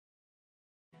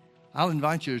I'll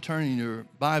invite you to turn in your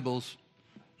Bibles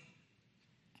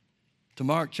to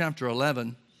Mark chapter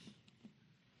 11.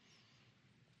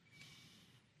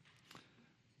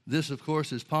 This, of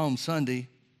course, is Palm Sunday,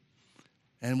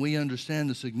 and we understand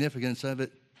the significance of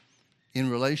it in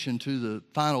relation to the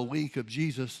final week of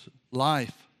Jesus'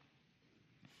 life.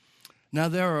 Now,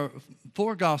 there are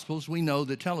 4 Gospels we know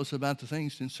that tell us about the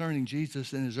things concerning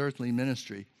Jesus and his earthly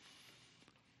ministry.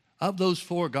 Of those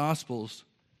 4 Gospels,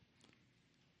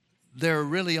 there are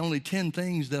really only 10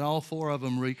 things that all 4 of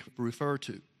them refer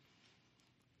to.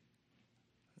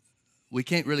 We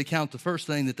can't really count the first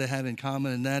thing that they have in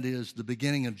common, and that is the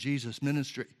beginning of Jesus'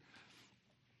 ministry.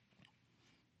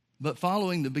 But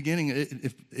following the beginning,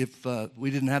 if we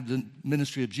didn't have the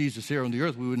ministry of Jesus here on the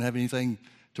earth, we wouldn't have anything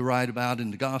to write about in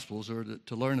the Gospels or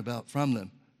to learn about from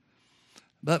them.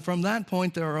 But from that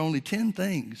point, there are only 10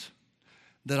 things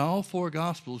that all 4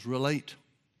 Gospels relate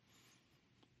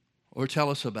or tell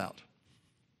us about.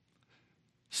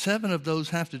 7 of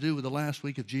those have to do with the last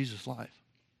week of Jesus' life.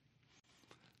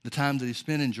 The time that he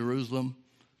spent in Jerusalem,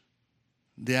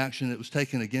 the action that was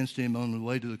taken against him on the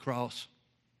way to the cross,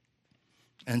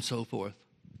 and so forth.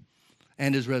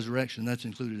 And his resurrection, that's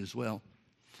included as well.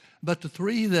 But the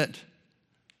 3 that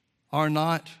are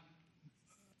not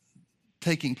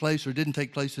taking place or didn't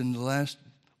take place in the last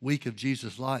week of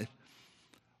Jesus' life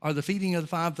are the feeding of the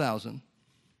 5,000,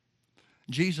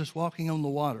 Jesus walking on the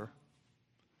water,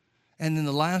 and then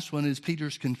the last one is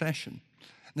Peter's confession.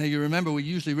 Now, you remember we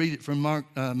usually read it from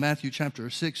Matthew chapter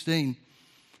 16,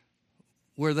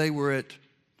 where they were at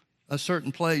a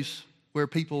certain place where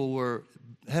people were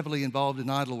heavily involved in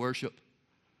idol worship.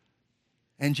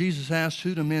 And Jesus asked,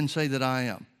 "Who do men say that I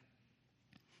am?"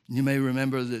 You may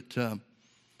remember that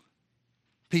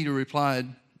Peter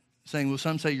replied, saying, "Well,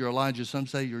 some say you're Elijah, some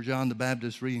say you're John the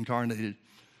Baptist reincarnated.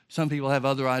 Some people have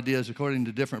other ideas according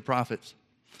to different prophets."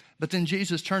 But then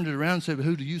Jesus turned it around and said,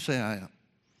 "Who do you say I am?"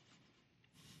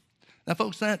 Now,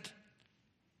 folks, that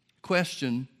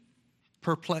question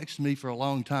perplexed me for a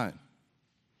long time,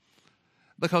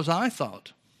 because I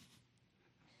thought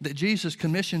that Jesus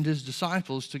commissioned his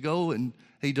disciples to go, and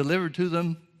he delivered to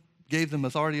them, gave them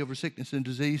authority over sickness and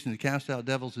disease and to cast out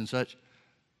devils and such.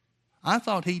 I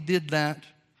thought he did that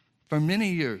for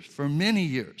many years.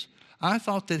 I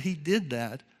thought that he did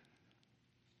that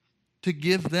to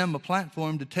give them a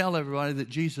platform to tell everybody that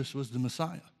Jesus was the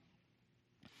Messiah.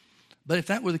 But if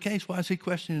that were the case, why is he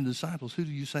questioning the disciples? Who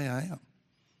do you say I am?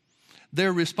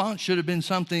 Their response should have been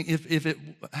something, if it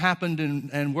happened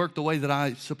and worked the way that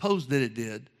I supposed that it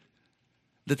did,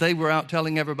 that they were out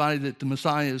telling everybody that the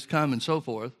Messiah has come and so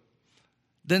forth,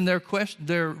 then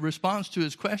their response to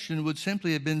his question would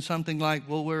simply have been something like,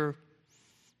 "Well,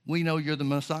 we know you're the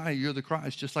Messiah, you're the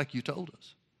Christ, just like you told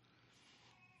us."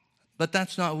 But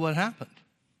that's not what happened.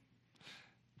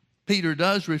 Peter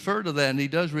does refer to that, and he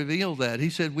does reveal that. He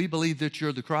said, "We believe that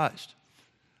you're the Christ."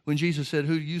 When Jesus said,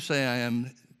 "Who do you say I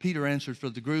am?" Peter answered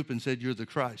for the group and said, "You're the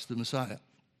Christ, the Messiah."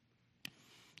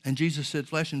 And Jesus said,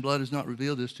 "Flesh and blood has not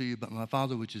revealed this to you, but my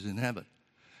Father which is in heaven."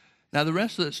 Now, the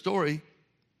rest of that story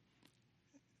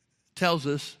tells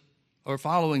us, or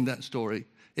following that story,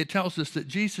 it tells us that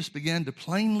Jesus began to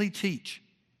plainly teach,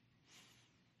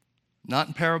 not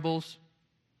in parables,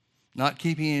 not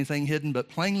keeping anything hidden, but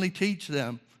plainly teach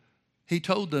them. He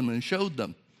told them and showed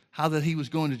them how that he was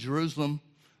going to Jerusalem,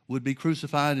 would be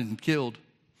crucified and killed,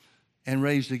 and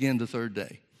raised again the 3rd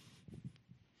day.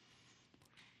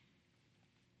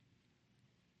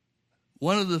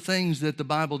 One of the things that the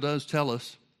Bible does tell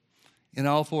us in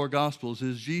all 4 Gospels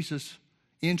is Jesus'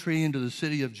 entry into the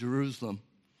city of Jerusalem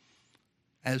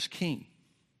as king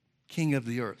of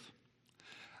the earth.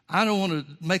 I don't want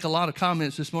to make a lot of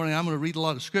comments this morning. I'm going to read a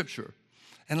lot of scripture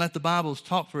and let the Bible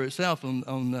talk for itself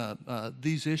on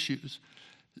these issues.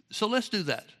 So let's do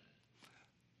that.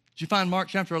 Did you find Mark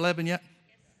chapter 11 yet?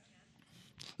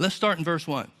 Let's start in verse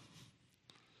 1.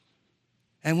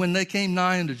 "And when they came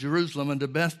nigh unto Jerusalem, unto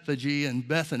Bethphage and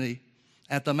Bethany,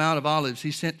 at the Mount of Olives,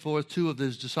 he sent forth 2 of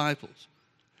his disciples,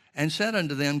 and said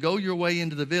unto them, Go your way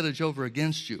into the village over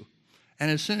against you, and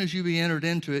as soon as you be entered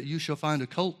into it, you shall find a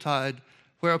colt tied,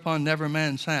 whereupon never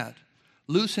man sat.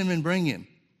 Loose him and bring him.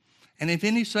 And if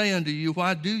any say unto you,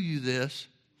 Why do you this?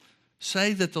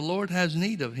 Say that the Lord has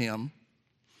need of him,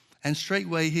 and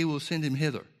straightway he will send him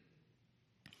hither.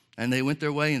 And they went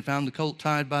their way and found the colt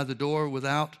tied by the door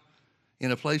without,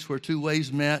 in a place where 2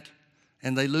 ways met,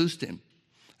 and they loosed him.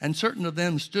 And certain of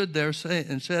them stood there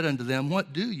and said unto them,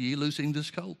 What do ye, loosing this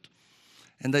colt?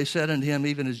 And they said unto him,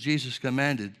 Even as Jesus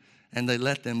commanded, and they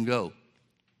let them go.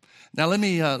 Now let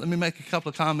me make a couple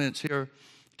of comments here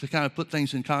to kind of put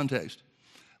things in context.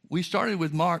 We started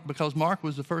with Mark because Mark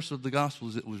was the first of the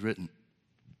Gospels that was written.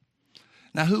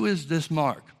 Now, who is this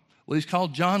Mark? Well, he's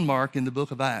called John Mark in the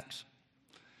book of Acts.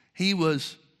 He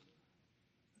was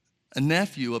a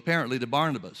nephew, apparently, to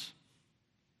Barnabas.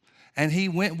 And he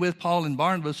went with Paul and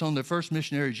Barnabas on their first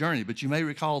missionary journey. But you may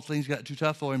recall things got too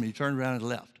tough for him, and he turned around and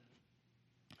left.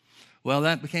 Well,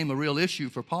 that became a real issue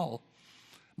for Paul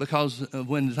because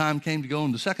when the time came to go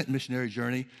on the second missionary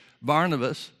journey,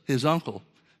 Barnabas, his uncle,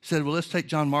 said, well, let's take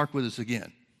John Mark with us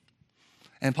again.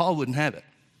 And Paul wouldn't have it.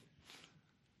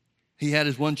 He had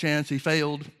his one chance. He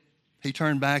failed. He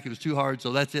turned back. It was too hard,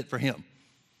 so that's it for him.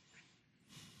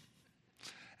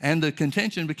 And the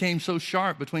contention became so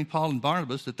sharp between Paul and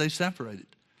Barnabas that they separated.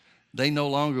 They no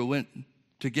longer went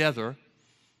together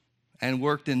and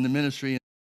worked in the ministry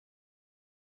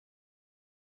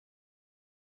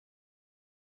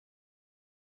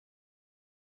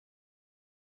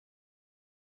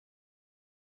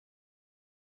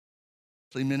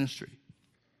ministry.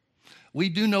 We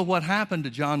do know what happened to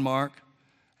John Mark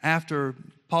after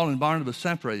Paul and Barnabas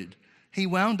separated. He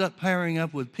wound up pairing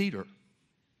up with Peter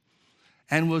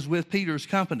and was with Peter's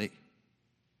company,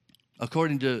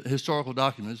 according to historical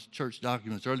documents, church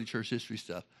documents, early church history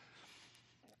stuff.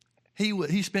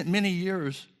 He spent many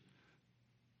years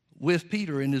with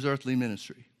Peter in his earthly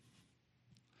ministry.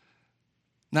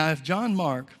 Now, if John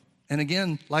Mark, and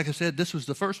again, like I said, this was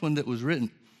the first one that was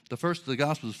written, the first of the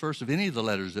Gospels, first of any of the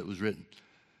letters that was written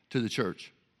to the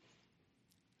church.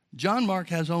 John Mark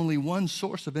has only one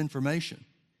source of information,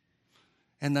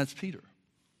 and that's Peter.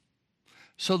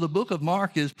 So the book of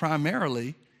Mark is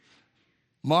primarily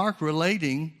Mark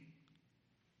relating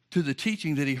to the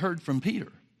teaching that he heard from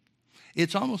Peter.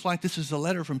 It's almost like this is a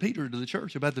letter from Peter to the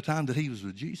church about the time that he was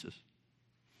with Jesus.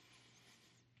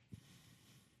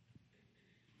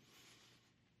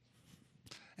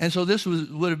 And so this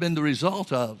would have been the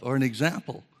result of, or an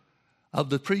example of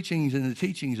the preachings and the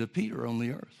teachings of Peter on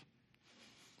the earth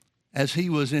as he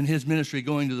was in his ministry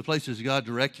going to the places God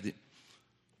directed him.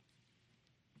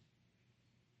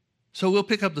 So we'll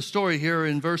pick up the story here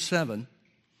in verse 7.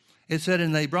 It said,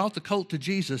 and they brought the colt to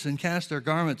Jesus and cast their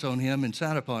garments on him and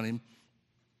sat upon him.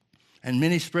 And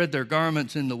many spread their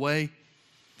garments in the way,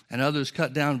 and others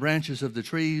cut down branches of the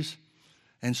trees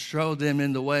and strewed them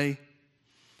in the way.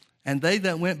 And they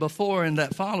that went before and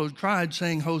that followed cried,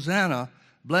 saying, Hosanna,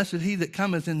 blessed he that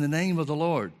cometh in the name of the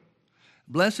Lord.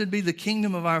 Blessed be the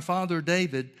kingdom of our father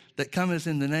David that cometh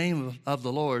in the name of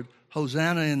the Lord.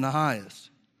 Hosanna in the highest.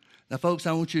 Now, folks,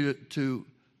 I want you to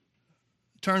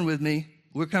turn with me.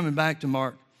 We're coming back to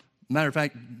Mark. Matter of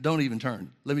fact, don't even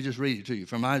turn. Let me just read it to you.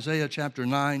 From Isaiah chapter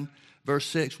 9, verse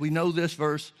 6. We know this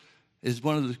verse is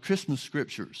one of the Christmas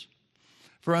scriptures.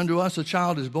 For unto us a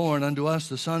child is born, unto us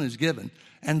the son is given,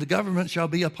 and the government shall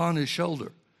be upon his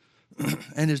shoulder.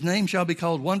 And his name shall be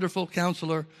called Wonderful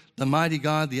Counselor, the Mighty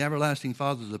God, the Everlasting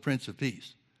Father, the Prince of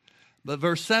Peace. But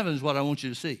verse 7 is what I want you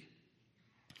to see.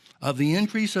 Of the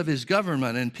increase of his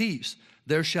government and peace,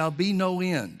 there shall be no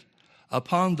end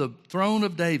upon the throne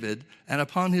of David and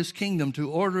upon his kingdom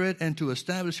to order it and to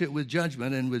establish it with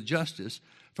judgment and with justice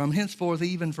from henceforth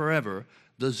even forever.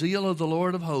 The zeal of the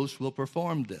Lord of hosts will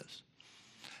perform this.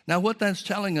 Now, what that's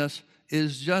telling us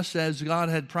is just as God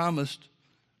had promised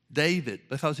David,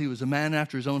 because he was a man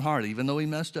after his own heart, even though he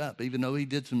messed up, even though he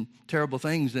did some terrible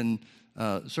things in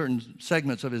certain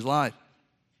segments of his life.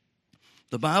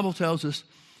 The Bible tells us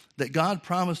that God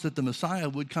promised that the Messiah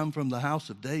would come from the house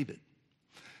of David.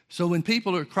 So when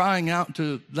people are crying out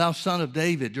to thou son of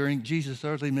David during Jesus'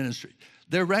 earthly ministry,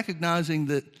 they're recognizing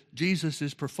that Jesus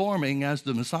is performing as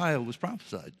the Messiah was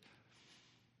prophesied.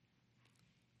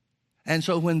 And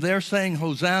so when they're saying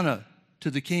Hosanna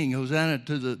to the King, Hosanna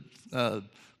to the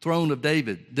throne of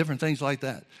David, different things like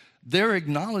that, they're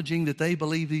acknowledging that they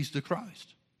believe he's the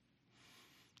Christ,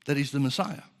 that he's the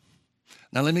Messiah.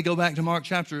 Now let me go back to Mark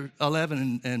chapter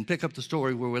 11 and pick up the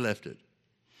story where we left it.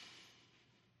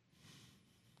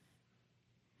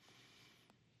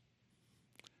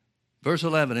 Verse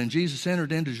 11, and Jesus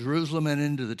entered into Jerusalem and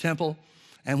into the temple,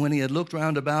 and when he had looked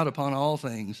round about upon all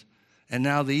things, and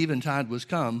now the eventide was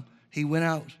come, he went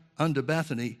out unto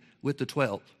Bethany with the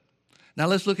 12. Now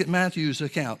let's look at Matthew's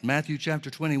account, Matthew chapter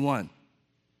 21,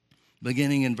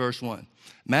 beginning in verse 1.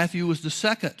 Matthew was the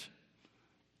second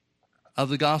of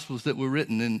the Gospels that were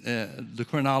written in the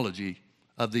chronology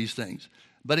of these things.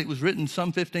 But it was written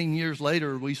some 15 years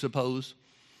later, we suppose,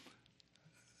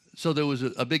 so there was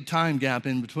a big time gap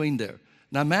in between there.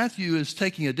 Now Matthew is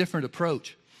taking a different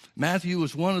approach. Matthew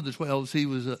was one of the 12. He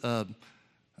was a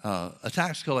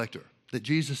tax collector that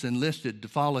Jesus enlisted to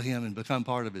follow him and become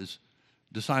part of his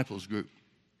disciples group.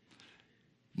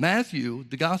 Matthew,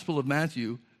 the Gospel of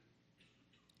Matthew,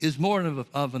 is more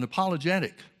of an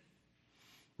apologetic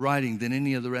writing than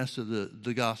any of the rest of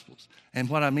the Gospels. And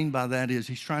what I mean by that is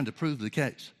he's trying to prove the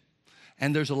case.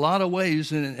 And there's a lot of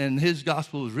ways, and his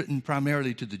gospel was written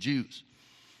primarily to the Jews.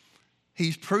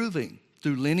 He's proving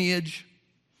through lineage,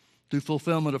 through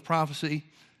fulfillment of prophecy,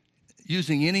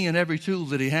 using any and every tool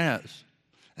that he has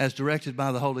as directed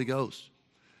by the Holy Ghost.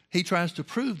 He tries to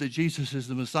prove that Jesus is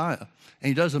the Messiah, and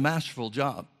he does a masterful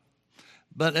job.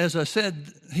 But as I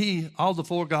said, all the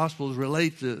four Gospels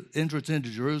relate the entrance into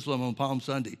Jerusalem on Palm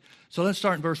Sunday. So let's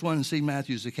start in verse 1 and see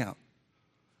Matthew's account.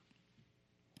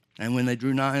 And when they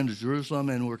drew nigh unto Jerusalem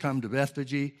and were come to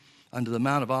Bethphage unto the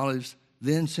Mount of Olives,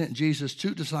 then sent Jesus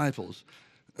 2 disciples,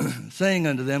 saying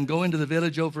unto them, Go into the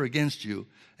village over against you,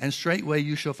 and straightway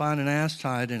you shall find an ass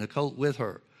tied and a colt with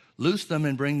her. Loose them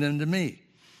and bring them to me.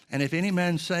 And if any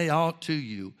man say aught to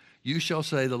you, you shall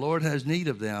say, The Lord has need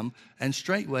of them, and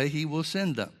straightway he will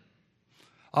send them.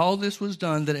 All this was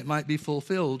done that it might be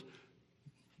fulfilled,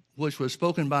 which was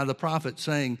spoken by the prophet,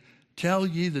 saying, Tell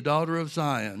ye the daughter of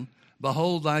Zion,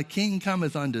 Behold, thy king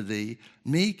cometh unto thee,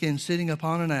 meek and sitting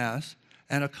upon an ass,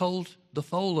 and a colt the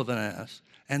foal of an ass.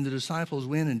 And the disciples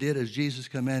went and did as Jesus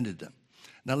commanded them.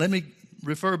 Now let me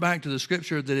refer back to the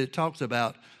scripture that it talks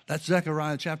about. That's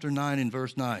Zechariah chapter 9 and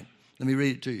verse 9. Let me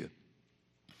read it to you.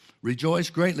 Rejoice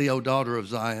greatly, O daughter of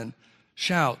Zion.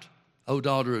 Shout, O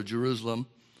daughter of Jerusalem.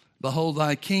 Behold,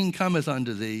 thy king cometh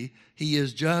unto thee. He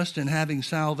is just and having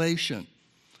salvation,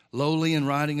 lowly and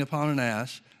riding upon an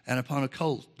ass, and upon a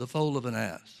colt, the foal of an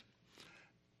ass.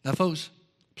 Now, folks,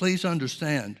 please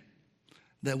understand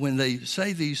that when they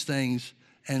say these things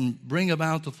and bring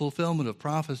about the fulfillment of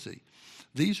prophecy,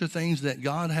 these are things that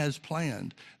God has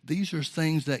planned. These are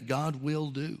things that God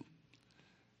will do.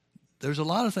 There's a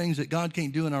lot of things that God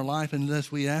can't do in our life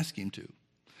unless we ask him to.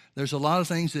 There's a lot of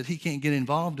things that he can't get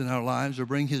involved in our lives or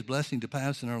bring his blessing to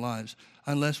pass in our lives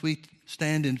unless we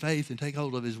stand in faith and take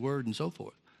hold of his word and so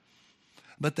forth.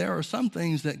 But there are some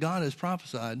things that God has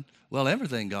prophesied. Well,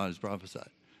 everything God has prophesied.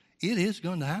 It is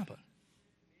going to happen.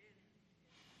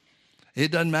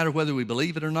 It doesn't matter whether we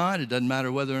believe it or not. It doesn't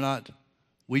matter whether or not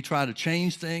we try to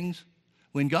change things.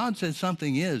 When God says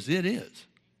something is, it is.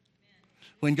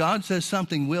 When God says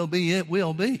something will be, it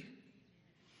will be.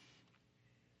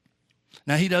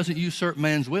 Now, he doesn't usurp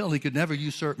man's will. He could never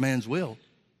usurp man's will.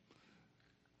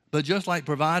 But just like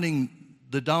providing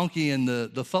the donkey and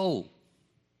the foal,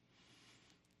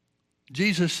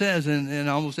 Jesus says in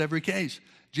almost every case,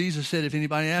 Jesus said, if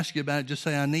anybody asks you about it, just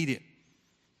say, I need it.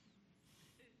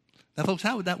 Now, folks,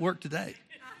 how would that work today?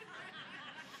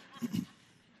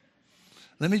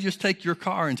 Let me just take your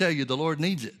car and tell you the Lord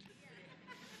needs it.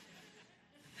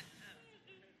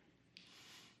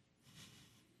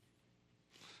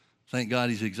 Thank God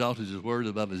he's exalted his word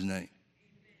above his name.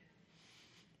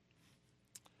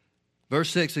 Verse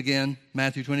 6 again,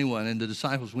 Matthew 21. And the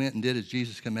disciples went and did as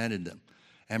Jesus commanded them,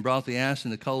 and brought the ass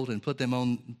and the colt, and put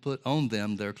on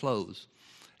them their clothes.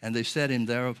 And they set him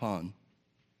thereupon.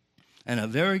 And a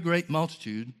very great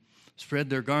multitude spread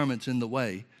their garments in the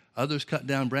way. Others cut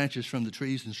down branches from the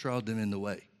trees and strawed them in the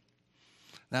way.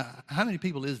 Now, how many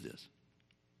people is this?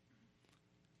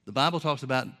 The Bible talks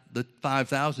about the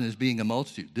 5,000 as being a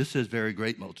multitude. This says very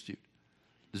great multitude.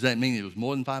 Does that mean it was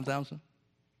more than 5,000?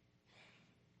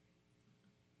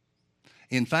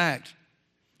 In fact,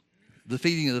 the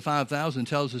feeding of the 5,000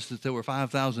 tells us that there were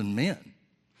 5,000 men.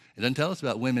 It doesn't tell us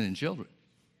about women and children.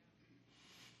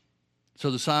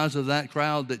 So the size of that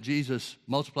crowd that Jesus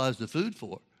multiplies the food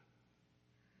for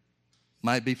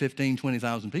might be 15,000,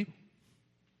 20,000 people.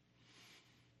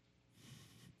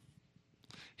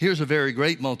 Here's a very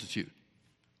great multitude.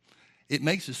 It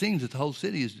makes it seem that the whole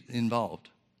city is involved,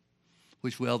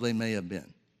 which well they may have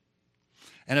been.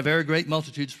 And a very great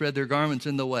multitude spread their garments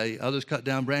in the way. Others cut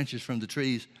down branches from the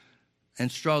trees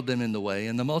and strawed them in the way.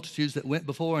 And the multitudes that went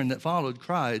before and that followed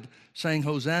cried, saying,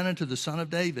 Hosanna to the Son of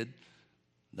David.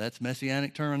 That's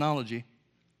messianic terminology.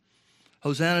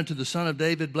 Hosanna to the Son of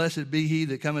David. Blessed be he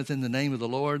that cometh in the name of the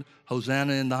Lord.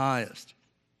 Hosanna in the highest.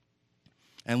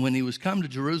 And when he was come to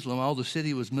Jerusalem, all the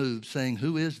city was moved, saying,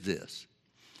 Who is this?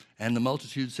 And the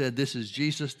multitude said, This is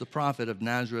Jesus, the prophet of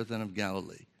Nazareth and of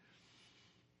Galilee.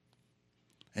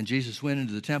 And Jesus went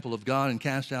into the temple of God and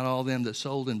cast out all them that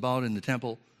sold and bought in the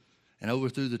temple, and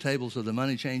overthrew the tables of the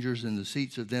money changers and the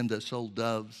seats of them that sold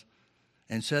doves,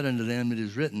 and said unto them, It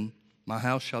is written, My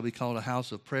house shall be called a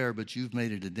house of prayer, but you've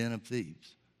made it a den of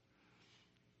thieves.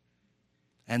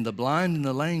 And the blind and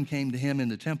the lame came to him in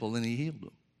the temple, and he healed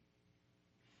them.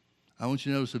 I want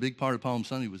you to notice a big part of Palm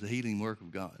Sunday was the healing work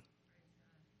of God.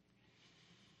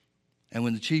 And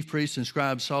when the chief priests and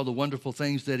scribes saw the wonderful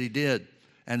things that he did,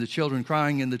 and the children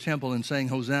crying in the temple and saying,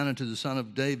 Hosanna to the Son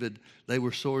of David, they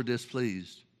were sore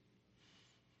displeased.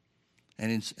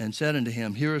 And said unto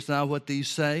him, Hearest thou what these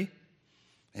say?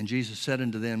 And Jesus said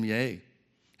unto them, Yea.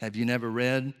 Have you never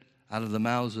read, Out of the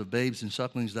mouths of babes and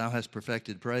sucklings thou hast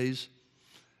perfected praise?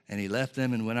 And he left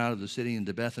them and went out of the city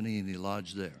into Bethany, and he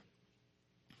lodged there.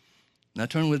 Now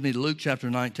turn with me to Luke chapter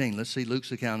 19. Let's see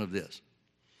Luke's account of this.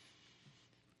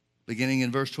 Beginning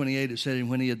in verse 28, it said, And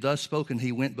when he had thus spoken,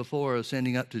 he went before,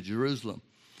 ascending up to Jerusalem.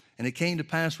 And it came to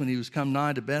pass, when he was come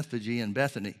nigh to Bethphage and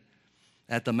Bethany,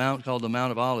 at the mount called the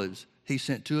Mount of Olives, he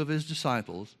sent two of his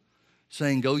disciples,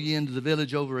 saying, Go ye into the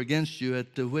village over against you,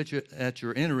 at which at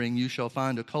your entering you shall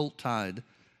find a colt tied,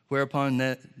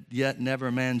 whereupon yet never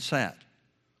man sat.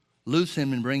 Loose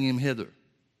him and bring him hither.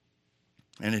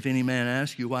 And if any man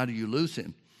ask you, Why do you loose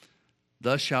him?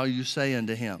 Thus shall you say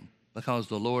unto him, Because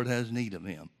the Lord has need of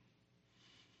him.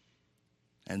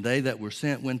 And they that were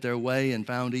sent went their way, and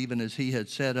found even as he had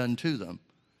said unto them.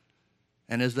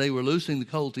 And as they were loosing the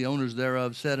colt, the owners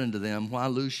thereof said unto them, Why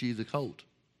loose ye the colt?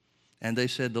 And they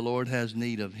said, The Lord has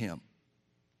need of him.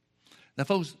 Now,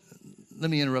 folks, let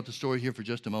me interrupt the story here for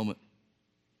just a moment.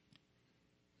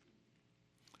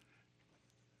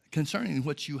 Concerning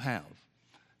what you have,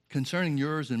 concerning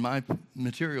yours and my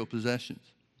material possessions,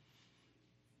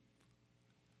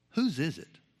 whose is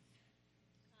it?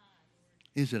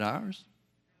 Is it ours?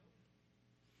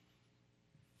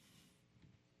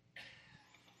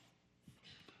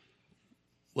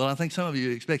 Well, I think some of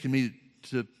you expected me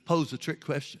to pose a trick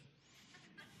question.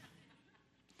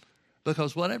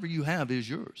 Because whatever you have is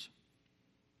yours.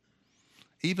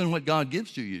 Even what God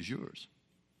gives to you is yours.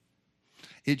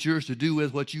 It's yours to do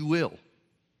with what you will.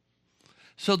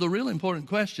 So the real important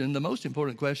question, the most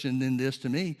important question in this to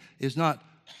me, is not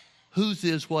whose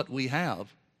is what we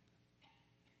have,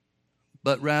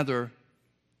 but rather,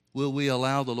 will we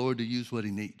allow the Lord to use what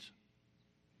he needs?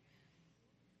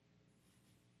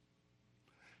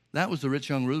 That was the rich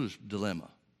young ruler's dilemma.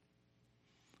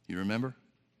 You remember?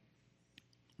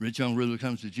 Rich young ruler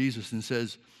comes to Jesus and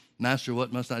says, Master,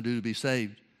 what must I do to be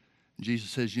saved? And Jesus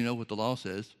says, you know what the law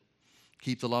says.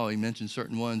 Keep the law. He mentions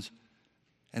certain ones.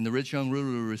 And the rich young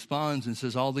ruler responds and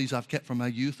says, all these I've kept from my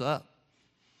youth up.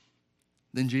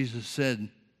 Then Jesus said,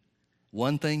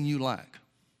 one thing you lack.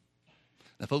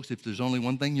 Now, folks, if there's only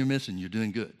one thing you're missing, you're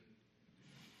doing good.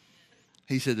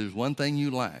 He said, there's one thing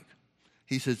you lack.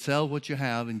 He said, sell what you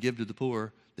have and give to the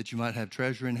poor, that you might have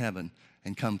treasure in heaven,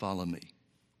 and come follow me.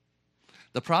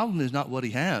 The problem is not what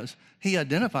he has. He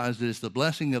identifies that it's the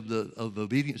blessing of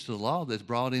obedience to the law that's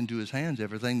brought into his hands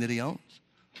everything that he owns.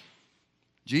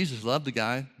 Jesus loved the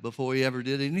guy before he ever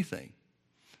did anything.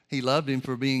 He loved him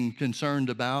for being concerned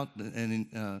about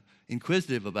and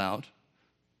inquisitive about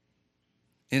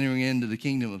entering into the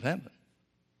kingdom of heaven.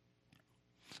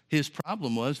 His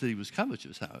problem was that he was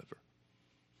covetous, however.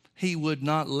 He would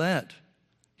not let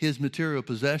his material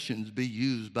possessions be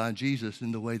used by Jesus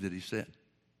in the way that he said.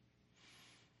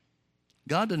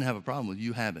 God doesn't have a problem with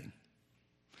you having.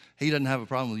 He doesn't have a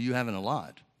problem with you having a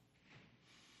lot.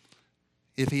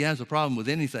 If he has a problem with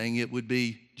anything, it would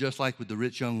be just like with the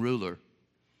rich young ruler.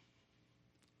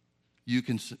 You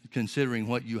considering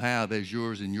what you have as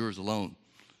yours and yours alone,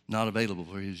 not available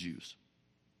for his use.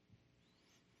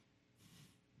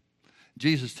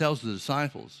 Jesus tells the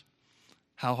disciples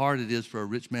how hard it is for a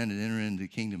rich man to enter into the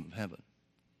kingdom of heaven.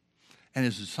 And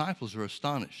his disciples are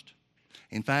astonished.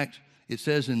 In fact, it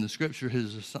says in the scripture,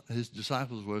 his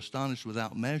disciples were astonished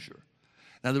without measure.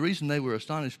 Now, the reason they were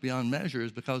astonished beyond measure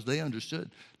is because they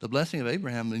understood the blessing of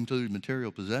Abraham included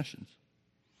material possessions.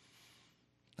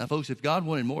 Now, folks, if God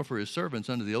wanted more for his servants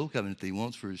under the old covenant than he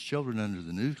wants for his children under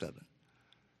the new covenant,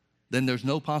 then there's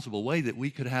no possible way that we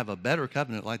could have a better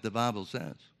covenant like the Bible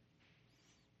says.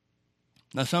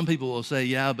 Now, some people will say,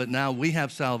 yeah, but now we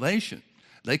have salvation.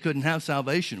 They couldn't have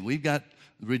salvation. We've got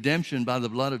redemption by the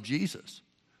blood of Jesus.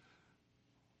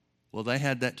 Well, they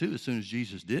had that too as soon as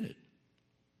Jesus did it.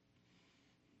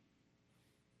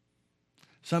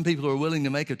 Some people are willing to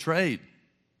make a trade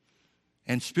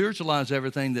and spiritualize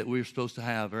everything that we're supposed to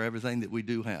have or everything that we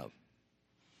do have.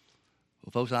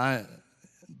 Well, folks,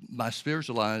 by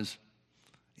spiritualize,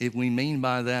 if we mean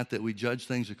by that we judge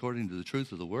things according to the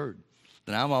truth of the word,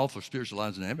 then I'm all for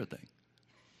spiritualizing everything.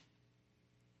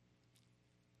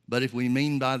 But if we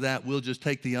mean by that we'll just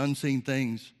take the unseen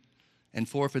things and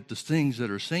forfeit the things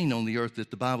that are seen on the earth that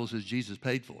the Bible says Jesus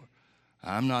paid for,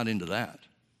 I'm not into that.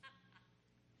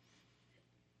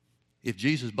 If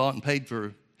Jesus bought and paid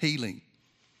for healing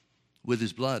with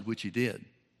his blood, which he did,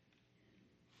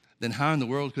 then how in the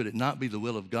world could it not be the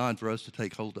will of God for us to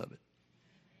take hold of it?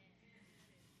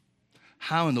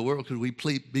 How in the world could we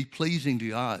be pleasing to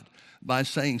God by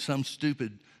saying some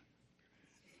stupid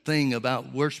thing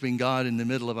about worshiping God in the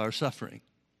middle of our suffering.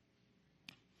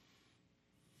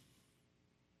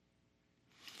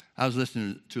 I was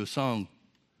listening to a song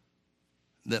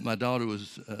that my daughter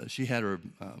was, she had her,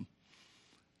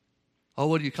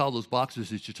 what do you call those boxes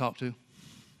that you talk to?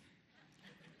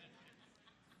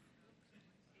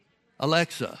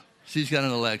 Alexa. She's got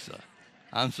an Alexa.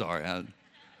 I'm sorry.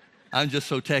 I'm just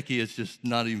so techie, it's just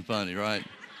not even funny, right?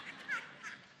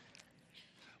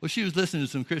 Well, she was listening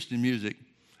to some Christian music,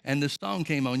 and this song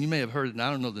came on. You may have heard it, and I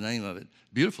don't know the name of it.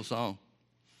 Beautiful song.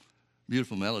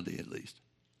 Beautiful melody, at least.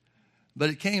 But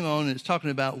it came on, and it's talking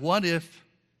about what if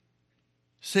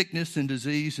sickness and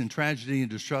disease and tragedy and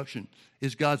destruction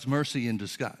is God's mercy in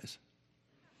disguise.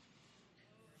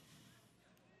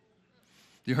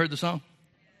 You heard the song?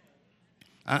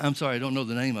 I'm sorry, I don't know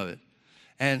the name of it.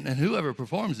 And whoever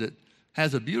performs it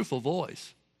has a beautiful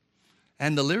voice.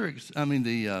 And the lyrics,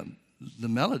 the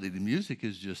melody, the music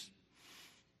is just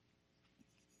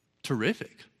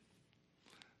terrific.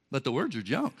 But the words are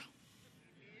junk.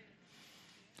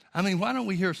 Why don't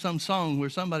we hear some song where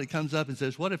somebody comes up and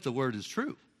says, what if the word is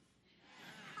true?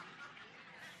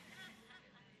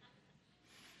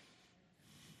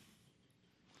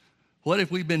 What if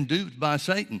we've been duped by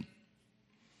Satan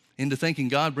into thinking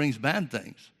God brings bad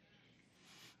things,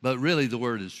 but really the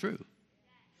word is true?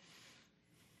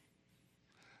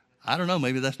 I don't know,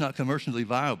 maybe that's not commercially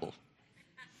viable.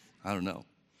 I don't know.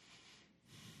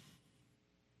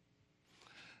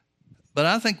 But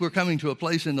I think we're coming to a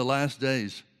place in the last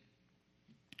days.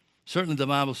 Certainly the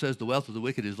Bible says the wealth of the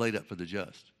wicked is laid up for the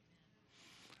just.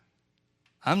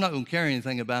 I'm not going to care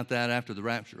anything about that after the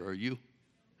rapture, are you?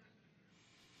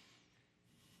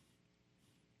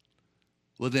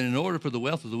 Well, then in order for the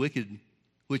wealth of the wicked,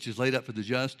 which is laid up for the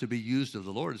just, to be used of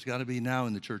the Lord, it's got to be now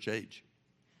in the church age.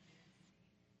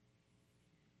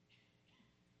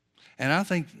 And I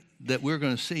think that we're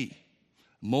going to see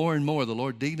more and more the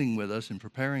Lord dealing with us and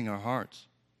preparing our hearts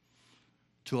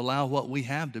to allow what we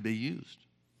have to be used.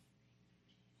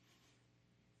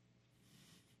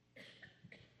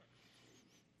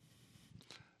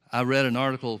 I read an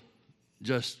article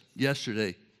just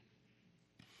yesterday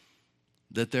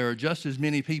that there are just as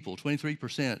many people,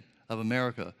 23% of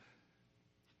America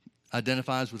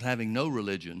identifies with having no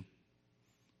religion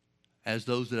as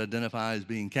those that identify as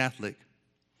being Catholic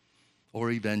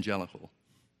or evangelical.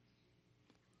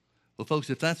 Well, folks,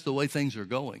 if that's the way things are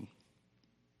going,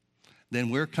 then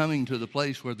we're coming to the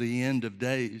place where the end of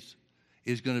days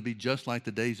is going to be just like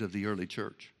the days of the early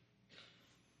church.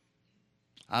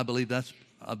 I believe that's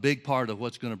a big part of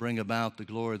what's going to bring about the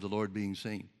glory of the Lord being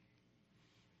seen.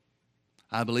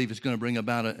 I believe it's going to bring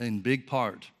about in big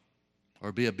part,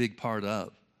 or be a big part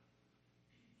of,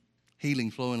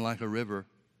 healing flowing like a river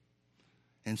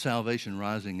and salvation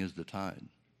rising as the tide.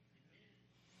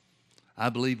 I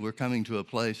believe we're coming to a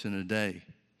place in a day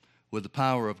where the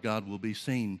power of God will be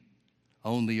seen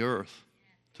on the earth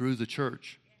through the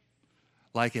church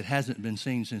like it hasn't been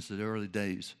seen since the early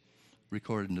days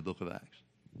recorded in the book of Acts.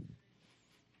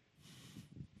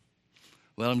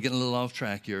 Well, I'm getting a little off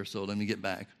track here, so let me get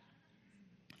back.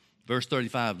 Verse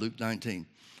 35, Luke 19.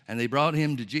 And they brought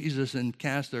him to Jesus and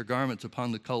cast their garments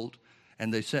upon the colt,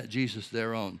 and they set Jesus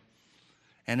thereon.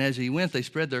 And as he went, they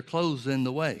spread their clothes in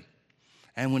the way.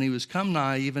 And when he was come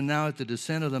nigh, even now at the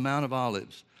descent of the Mount of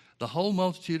Olives, the whole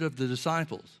multitude of the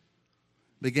disciples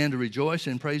began to rejoice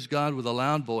and praise God with a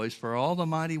loud voice for all the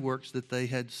mighty works that they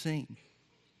had seen,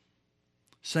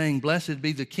 saying, Blessed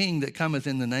be the King that cometh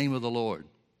in the name of the Lord.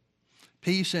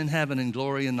 Peace in heaven and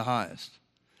glory in the highest.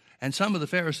 And some of the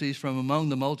Pharisees from among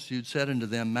the multitude said unto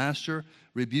them, Master,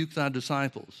 rebuke thy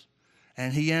disciples.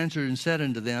 And he answered and said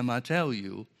unto them, I tell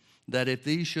you that if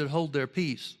these should hold their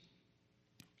peace,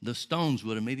 the stones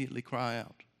would immediately cry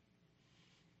out.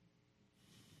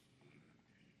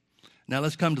 Now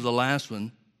let's come to the last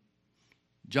one,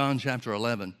 John chapter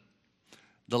 11,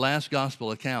 the last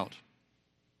gospel account.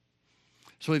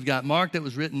 So we've got Mark that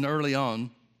was written early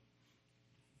on,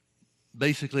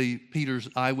 basically Peter's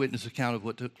eyewitness account of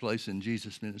what took place in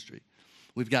Jesus' ministry.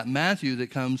 We've got Matthew that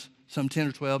comes some 10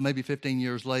 or 12, maybe 15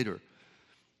 years later.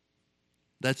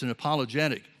 That's an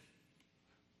apologetic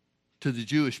to the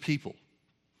Jewish people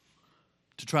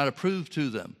to try to prove to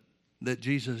them that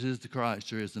Jesus is the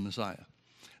Christ or is the Messiah.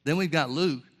 Then we've got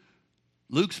Luke.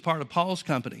 Luke's part of Paul's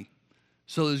company.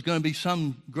 So there's going to be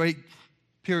some great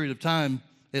period of time,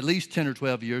 at least 10 or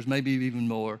 12 years, maybe even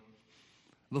more,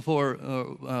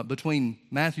 between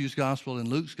Matthew's gospel and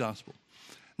Luke's gospel.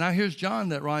 Now here's John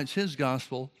that writes his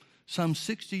gospel some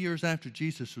 60 years after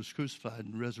Jesus was crucified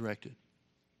and resurrected.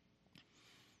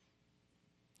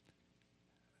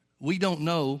 We don't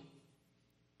know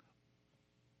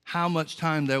how much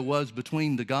time there was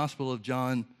between the Gospel of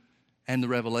John and the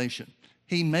Revelation.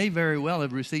 He may very well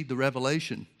have received the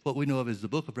revelation, what we know of as the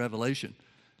book of Revelation.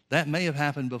 That may have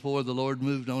happened before the Lord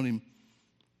moved on him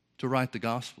to write the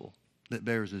gospel that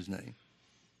bears his name.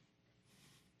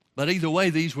 But either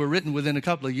way, these were written within a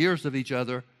couple of years of each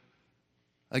other.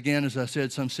 Again, as I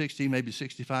said, some 60, maybe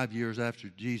 65 years after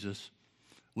Jesus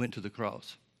went to the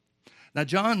cross. Now,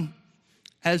 John,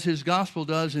 as his gospel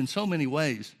does in so many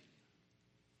ways,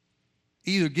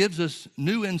 either gives us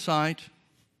new insight,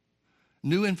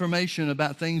 new information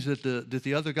about things that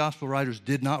the other gospel writers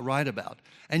did not write about.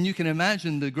 And you can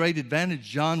imagine the great advantage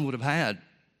John would have had.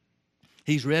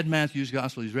 He's read Matthew's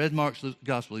gospel, he's read Mark's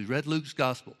gospel, he's read Luke's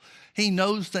gospel. He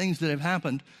knows things that have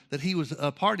happened that he was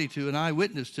a party to, an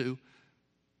eyewitness to,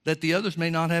 that the others may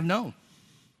not have known.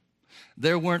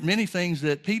 There weren't many things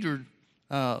that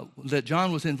that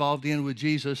John was involved in with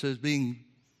Jesus as being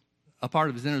a part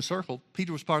of his inner circle.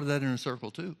 Peter was part of that inner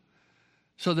circle too.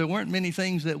 So there weren't many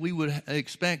things that we would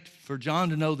expect for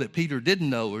John to know that Peter didn't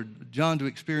know, or John to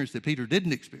experience that Peter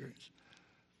didn't experience.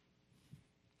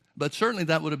 But certainly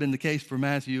that would have been the case for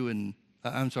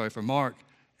for Mark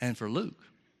and for Luke.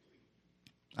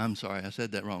 I'm sorry, I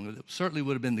said that wrong. It certainly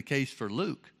would have been the case for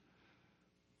Luke.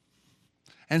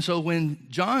 And so when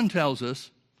John tells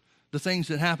us the things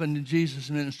that happened in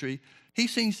Jesus' ministry, he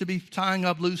seems to be tying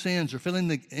up loose ends or filling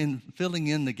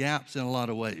in the gaps in a lot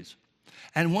of ways.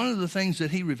 And one of the things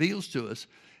that he reveals to us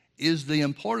is the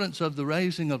importance of the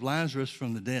raising of Lazarus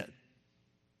from the dead.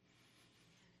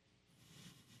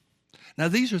 Now,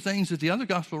 these are things that the other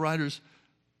gospel writers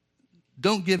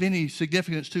don't give any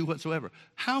significance to whatsoever.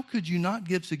 How could you not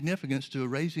give significance to a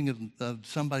raising of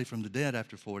somebody from the dead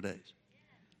after 4 days?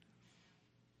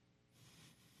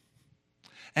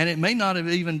 And it may not have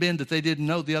even been that they didn't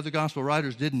know, the other gospel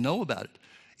writers didn't know about it.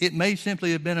 It may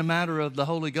simply have been a matter of the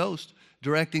Holy Ghost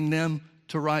directing them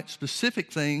to write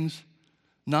specific things,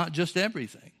 not just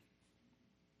everything.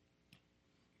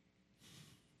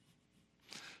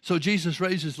 So Jesus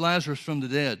raises Lazarus from the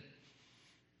dead.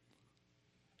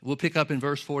 We'll pick up in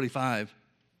verse 45.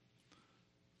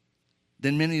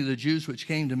 Then many of the Jews which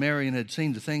came to Mary and had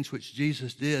seen the things which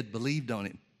Jesus did believed on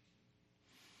him.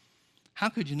 How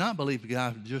could you not believe a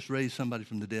guy who just raised somebody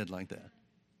from the dead like that?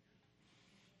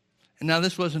 And now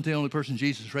this wasn't the only person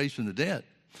Jesus raised from the dead.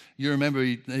 You remember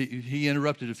he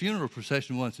interrupted a funeral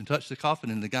procession once and touched the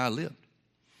coffin, and the guy lived.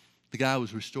 The guy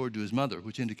was restored to his mother,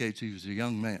 which indicates he was a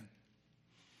young man.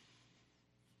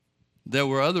 There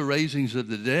were other raisings of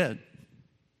the dead.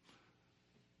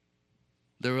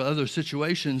 There were other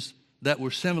situations that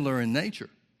were similar in nature.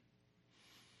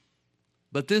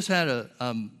 But this had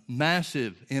a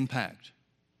massive impact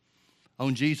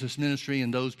on Jesus' ministry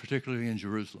and those particularly in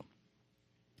Jerusalem.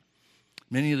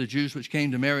 Many of the Jews which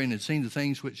came to Mary and had seen the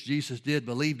things which Jesus did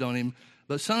believed on him,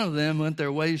 but some of them went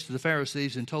their ways to the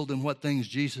Pharisees and told them what things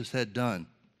Jesus had done.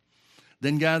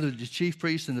 Then gathered the chief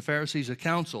priests and the Pharisees a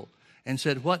council and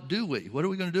said, What are we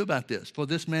going to do about this? For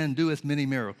this man doeth many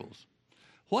miracles.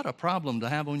 What a problem to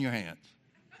have on your hands.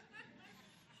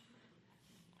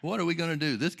 What are we going to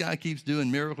do? This guy keeps doing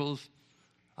miracles,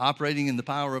 operating in the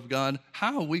power of God.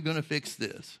 How are we going to fix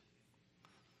this?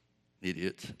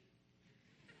 Idiots.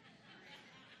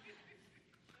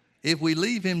 If we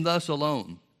leave him thus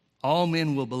alone, all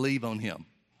men will believe on him.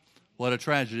 What a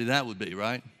tragedy that would be,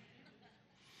 right?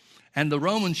 And the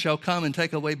Romans shall come and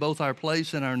take away both our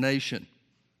place and our nation.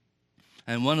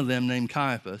 And one of them, named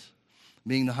Caiaphas,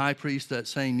 being the high priest that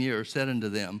same year, said unto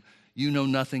them, You know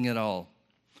nothing at all,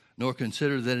 nor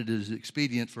consider that it is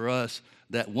expedient for us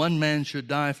that one man should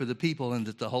die for the people, and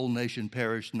that the whole nation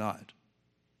perish not.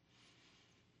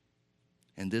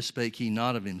 And this spake he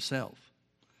not of himself,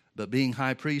 but being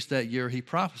high priest that year, he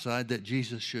prophesied that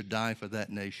Jesus should die for that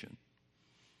nation.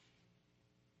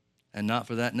 And not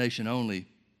for that nation only,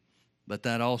 but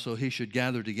that also he should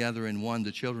gather together in one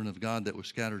the children of God that were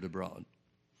scattered abroad.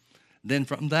 Then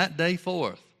from that day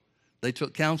forth, they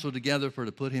took counsel together for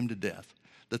to put him to death.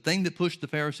 The thing that pushed the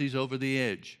Pharisees over the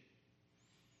edge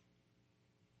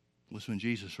was when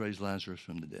Jesus raised Lazarus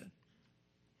from the dead.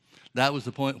 That was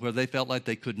the point where they felt like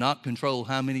they could not control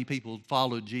how many people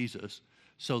followed Jesus,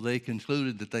 so they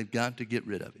concluded that they've got to get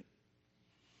rid of him.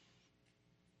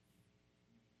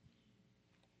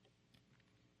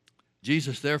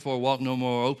 Jesus therefore walked no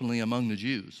more openly among the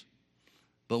Jews,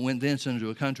 but went thence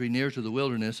into a country near to the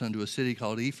wilderness, unto a city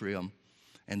called Ephraim,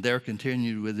 and there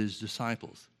continued with his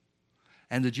disciples.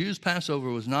 And the Jews' Passover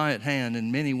was nigh at hand,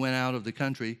 and many went out of the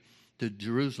country to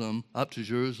Jerusalem, up to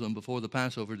Jerusalem before the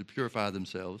Passover to purify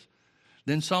themselves.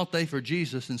 Then sought they for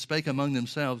Jesus, and spake among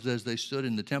themselves as they stood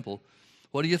in the temple,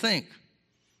 What do you think?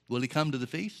 Will he come to the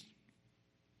feast?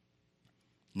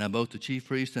 Now both the chief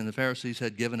priests and the Pharisees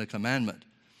had given a commandment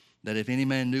that if any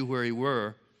man knew where he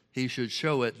were, he should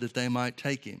show it, that they might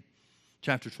take him.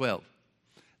 Chapter 12.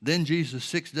 Then Jesus,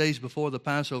 6 days before the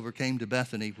Passover, came to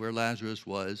Bethany, where Lazarus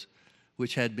was,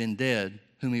 which had been dead,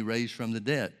 whom he raised from the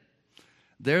dead.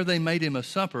 There they made him a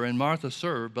supper, and Martha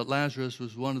served, but Lazarus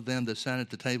was one of them that sat at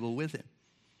the table with him.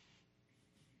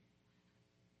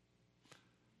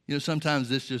 You know, sometimes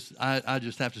I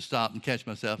just have to stop and catch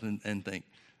myself and think,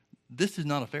 this is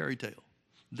not a fairy tale.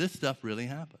 This stuff really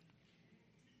happened.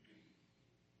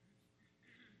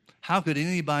 How could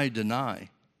anybody deny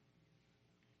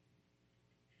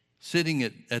sitting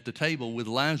at the table with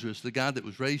Lazarus, the guy that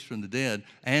was raised from the dead,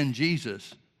 and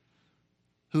Jesus,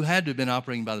 who had to have been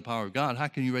operating by the power of God? How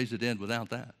can you raise the dead without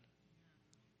that?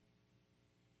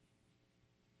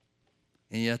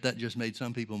 And yet that just made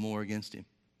some people more against him.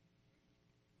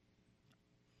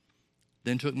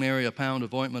 Then took Mary a pound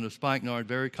of ointment of spikenard,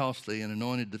 very costly, and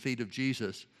anointed the feet of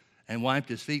Jesus, and wiped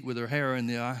his feet with her hair, and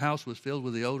the house was filled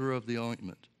with the odor of the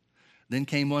ointment. Then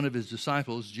came one of his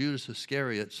disciples, Judas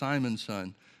Iscariot, Simon's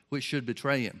son, which should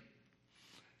betray him,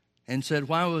 and said,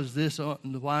 Why was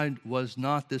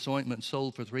not this ointment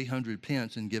sold for 300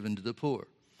 pence and given to the poor?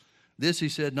 This he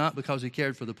said not because he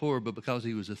cared for the poor, but because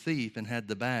he was a thief and had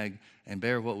the bag and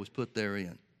bare what was put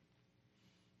therein.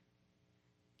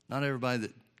 Not everybody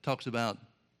that talks about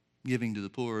giving to the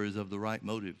poor is of the right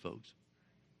motive, folks.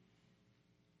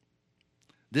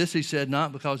 This he said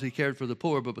not because he cared for the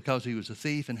poor, but because he was a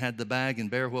thief and had the bag and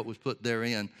bare what was put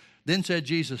therein. Then said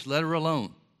Jesus, Let her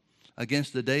alone.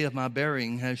 Against the day of my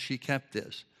burying has she kept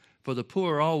this. For the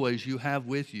poor always you have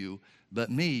with you, but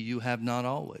me you have not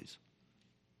always.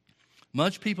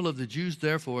 Much people of the Jews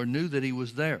therefore knew that he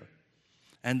was there.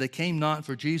 And they came not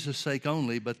for Jesus' sake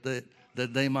only, but that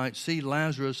they might see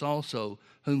Lazarus also,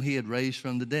 whom he had raised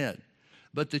from the dead.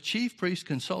 But the chief priests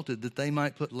consulted that they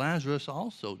might put Lazarus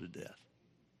also to death.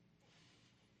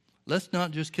 Let's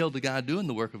not just kill the guy doing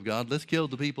the work of God. Let's kill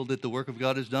the people that the work of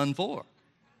God is done for.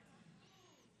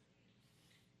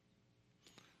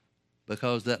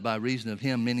 Because that by reason of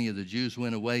him, many of the Jews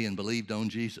went away and believed on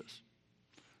Jesus.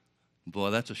 Boy,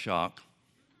 that's a shock.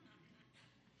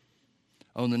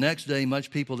 On the next day,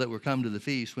 much people that were come to the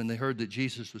feast, when they heard that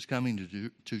Jesus was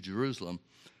coming to Jerusalem,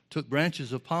 took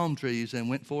branches of palm trees and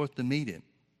went forth to meet him,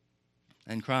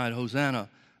 and cried, Hosanna,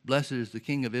 blessed is the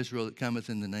King of Israel that cometh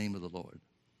in the name of the Lord.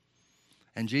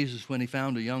 And Jesus, when he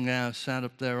found a young ass, sat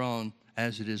up thereon,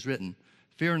 as it is written,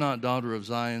 Fear not, daughter of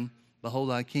Zion, behold,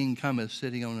 thy king cometh,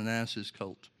 sitting on an ass's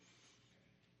colt.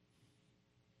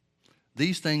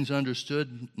 These things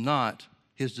understood not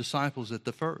his disciples at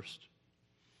the first.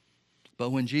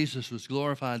 But when Jesus was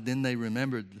glorified, then they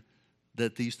remembered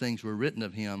that these things were written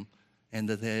of him, and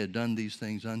that they had done these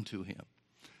things unto him.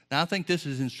 Now, I think this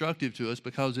is instructive to us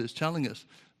because it's telling us,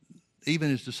 even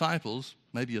his disciples,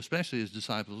 maybe especially his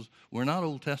disciples, were not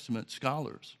Old Testament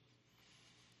scholars.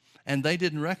 And they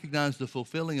didn't recognize the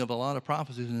fulfilling of a lot of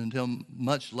prophecies until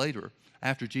much later,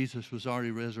 after Jesus was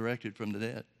already resurrected from the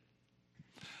dead.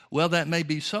 Well, that may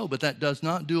be so, but that does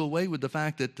not do away with the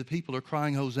fact that the people are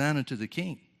crying Hosanna to the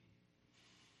King.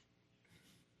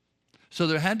 So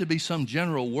there had to be some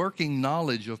general working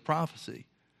knowledge of prophecy,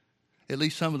 at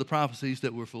least some of the prophecies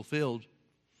that were fulfilled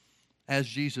as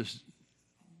Jesus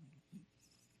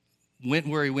went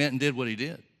where he went and did what he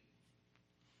did.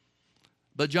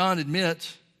 But John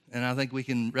admits, and I think we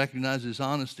can recognize his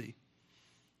honesty,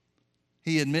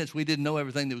 he admits we didn't know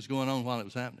everything that was going on while it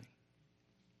was happening.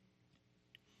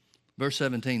 Verse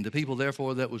 17, the people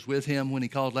therefore that was with him when he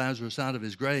called Lazarus out of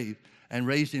his grave and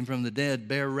raised him from the dead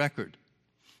bear record.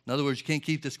 In other words, you can't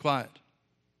keep this quiet.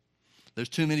 There's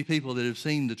too many people that have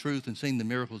seen the truth and seen the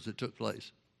miracles that took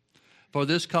place. For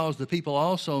this cause the people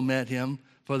also met him,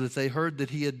 for that they heard that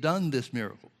he had done this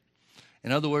miracle.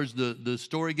 In other words, the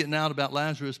story getting out about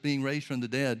Lazarus being raised from the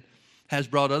dead has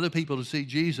brought other people to see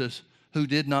Jesus who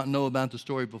did not know about the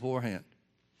story beforehand.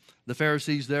 The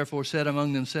Pharisees therefore said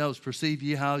among themselves, Perceive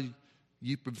ye how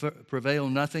you prevail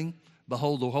nothing?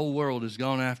 Behold, the whole world is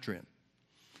gone after him.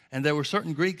 And there were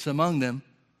certain Greeks among them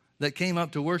that came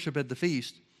up to worship at the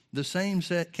feast. The same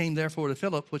came therefore to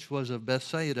Philip, which was of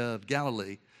Bethsaida of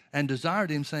Galilee, and desired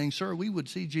him, saying, Sir, we would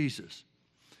see Jesus.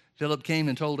 Philip came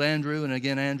and told Andrew, and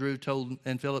again Andrew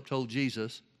and Philip told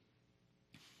Jesus.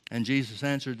 And Jesus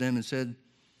answered them and said,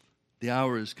 The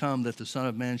hour is come that the Son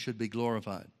of Man should be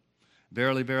glorified.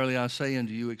 Verily, verily, I say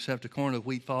unto you, except a corn of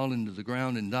wheat fall into the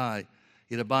ground and die,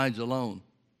 it abides alone.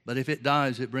 But if it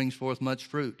dies, it brings forth much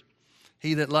fruit.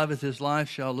 He that loveth his life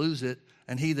shall lose it,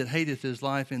 and he that hateth his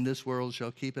life in this world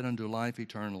shall keep it unto life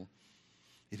eternal.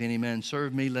 If any man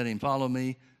serve me, let him follow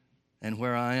me, and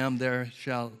where I am, there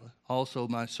shall also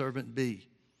my servant be.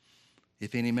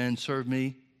 If any man serve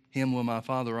me, him will my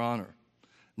Father honor.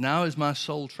 Now is my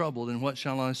soul troubled, and what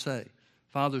shall I say?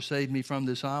 Father, save me from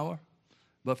this hour.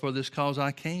 But for this cause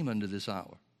I came unto this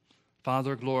hour.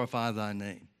 Father, glorify thy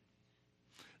name.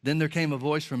 Then there came a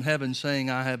voice from heaven saying,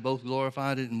 I have both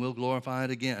glorified it and will glorify it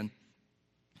again.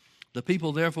 The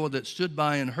people therefore that stood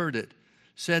by and heard it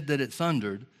said that it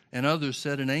thundered, and others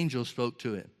said an angel spoke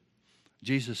to it.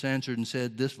 Jesus answered and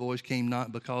said, This voice came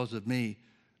not because of me,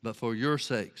 but for your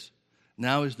sakes.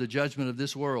 Now is the judgment of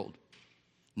this world.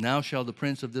 Now shall the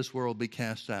prince of this world be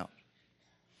cast out.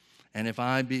 And if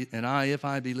I be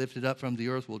lifted up from the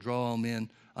earth, will draw all men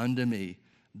unto me.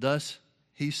 Thus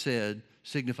he said,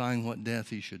 signifying what death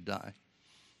he should die.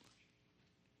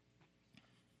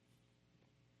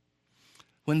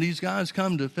 When these guys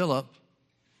come to Philip,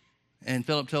 and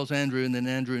Philip tells Andrew, and then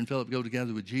Andrew and Philip go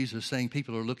together with Jesus, saying,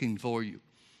 people are looking for you.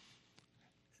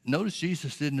 Notice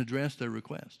Jesus didn't address their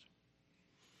request.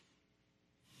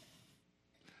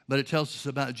 But it tells us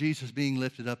about Jesus being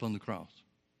lifted up on the cross.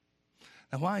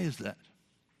 Now, why is that?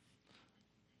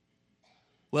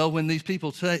 Well, when these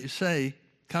people say,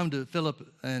 come to Philip,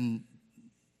 and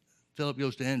Philip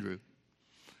goes to Andrew,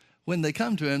 when they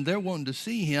come to him, they're wanting to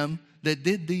see him that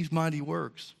did these mighty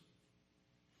works.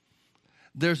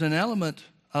 There's an element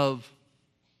of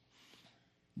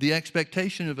the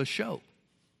expectation of a show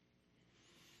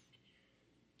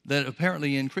that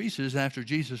apparently increases after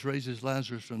Jesus raises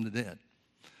Lazarus from the dead.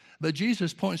 But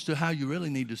Jesus points to how you really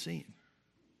need to see him.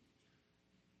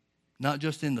 Not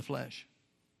just in the flesh,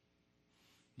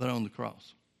 but on the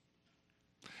cross.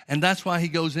 And that's why he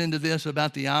goes into this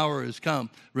about the hour has come.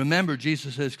 Remember,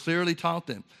 Jesus has clearly taught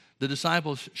them. The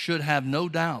disciples should have no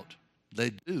doubt. They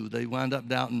do. They wind up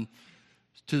doubting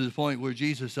to the point where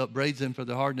Jesus upbraids them for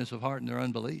their hardness of heart and their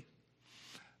unbelief.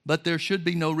 But there should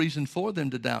be no reason for them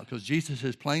to doubt, because Jesus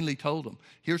has plainly told them,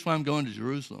 here's why I'm going to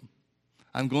Jerusalem.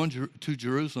 I'm going to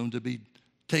Jerusalem to be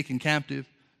taken captive,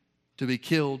 to be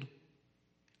killed,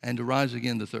 and to rise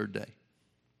again the third day.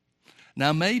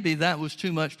 Now, maybe that was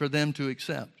too much for them to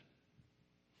accept.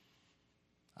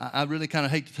 I really kind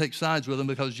of hate to take sides with them,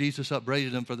 because Jesus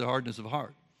upbraided them for their hardness of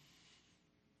heart.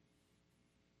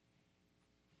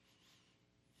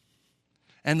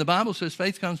 And the Bible says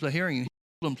faith comes by hearing, and he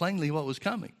told them plainly what was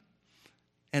coming.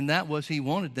 And that was he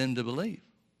wanted them to believe.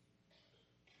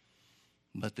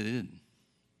 But they didn't.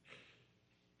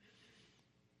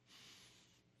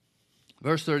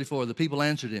 Verse 34, the people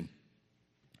answered him,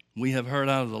 we have heard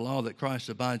out of the law that Christ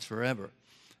abides forever.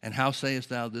 And how sayest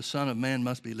thou, this Son of Man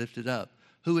must be lifted up?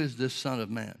 Who is this Son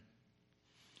of Man?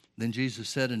 Then Jesus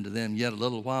said unto them, yet a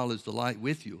little while is the light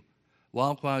with you.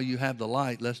 While you have the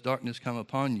light, lest darkness come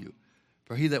upon you.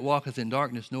 For he that walketh in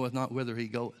darkness knoweth not whither he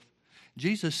goeth.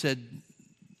 Jesus said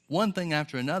one thing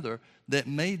after another that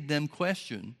made them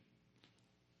question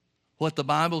what the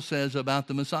Bible says about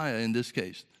the Messiah in this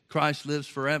case. Christ lives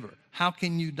forever. How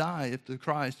can you die if the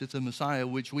Christ, if the Messiah,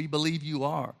 which we believe you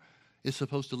are, is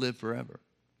supposed to live forever?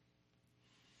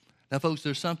 Now, folks,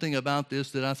 there's something about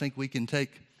this that I think we can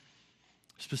take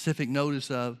specific notice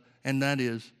of, and that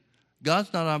is,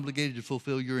 God's not obligated to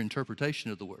fulfill your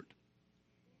interpretation of the Word.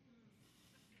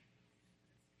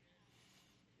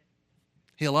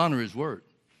 He'll honor His Word.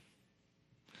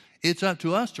 It's up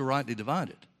to us to rightly divide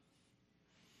it.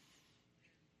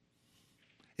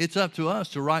 It's up to us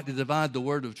to rightly divide the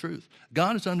word of truth.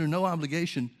 God is under no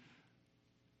obligation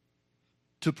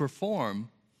to perform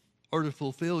or to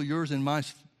fulfill yours and my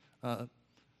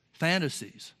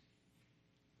fantasies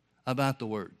about the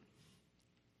word.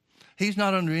 He's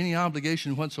not under any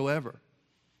obligation whatsoever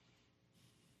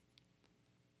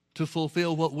to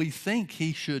fulfill what we think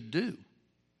he should do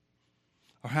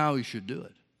or how he should do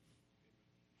it.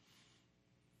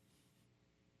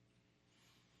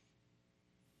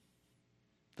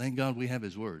 Thank God we have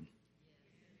his word.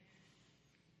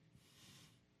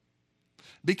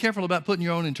 Be careful about putting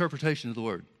your own interpretation of the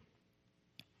word.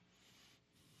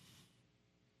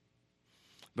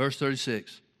 Verse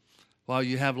 36, while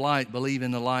you have light, believe in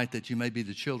the light that you may be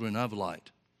the children of light.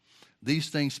 These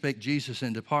things spake Jesus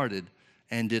and departed,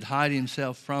 and did hide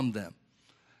himself from them.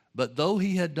 But though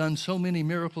he had done so many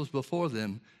miracles before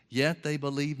them, yet they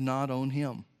believed not on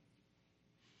him.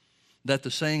 That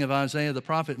the saying of Isaiah the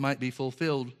prophet might be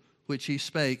fulfilled, which he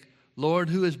spake, Lord,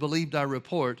 who has believed our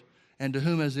report, and to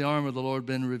whom has the arm of the Lord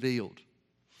been revealed?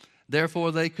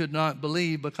 Therefore they could not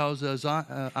believe, because as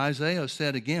Isaiah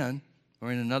said again,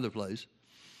 or in another place,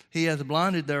 he hath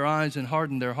blinded their eyes and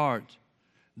hardened their heart,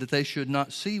 that they should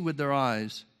not see with their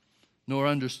eyes, nor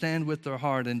understand with their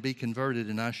heart, and be converted,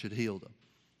 and I should heal them.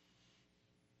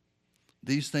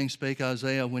 These things spake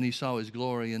Isaiah when he saw his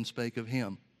glory and spake of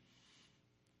him.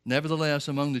 Nevertheless,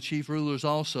 among the chief rulers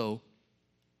also,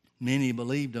 many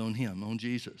believed on him, on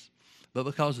Jesus. But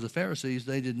because of the Pharisees,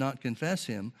 they did not confess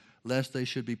him, lest they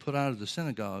should be put out of the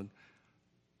synagogue,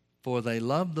 for they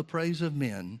loved the praise of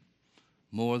men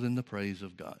more than the praise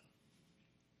of God.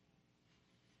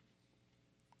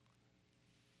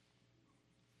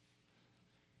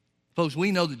 Folks,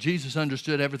 we know that Jesus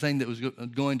understood everything that was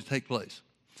going to take place.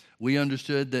 We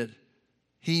understood that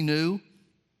he knew.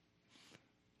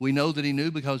 We know that he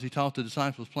knew because he taught the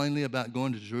disciples plainly about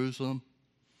going to Jerusalem,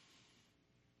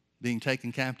 being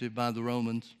taken captive by the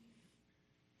Romans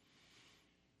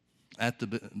at the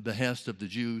behest of the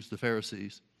Jews, the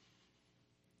Pharisees.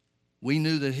 We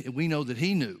know that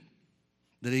he knew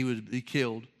that he would be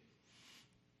killed,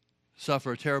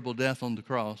 suffer a terrible death on the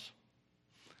cross,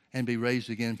 and be raised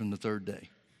again from the third day.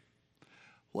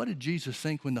 What did Jesus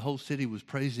think when the whole city was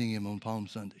praising him on Palm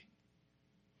Sunday?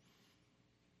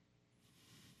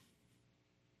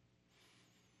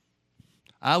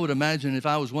 I would imagine if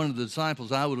I was one of the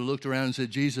disciples, I would have looked around and said,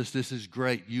 Jesus, this is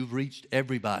great. You've reached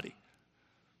everybody.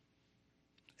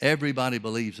 Everybody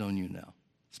believes on you now,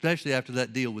 especially after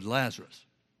that deal with Lazarus.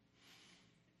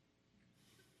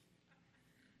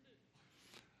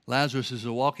 Lazarus is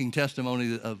a walking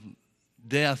testimony of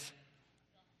death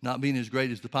not being as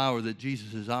great as the power that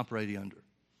Jesus is operating under,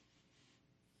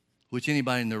 which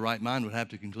anybody in their right mind would have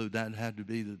to conclude that had to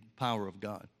be the power of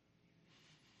God.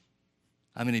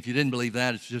 I mean, if you didn't believe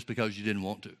that, it's just because you didn't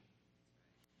want to.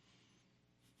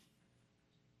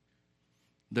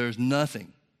 There's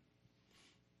nothing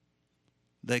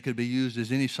that could be used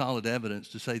as any solid evidence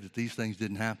to say that these things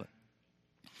didn't happen.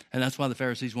 And that's why the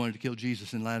Pharisees wanted to kill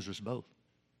Jesus and Lazarus both.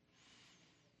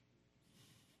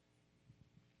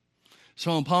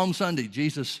 So on Palm Sunday,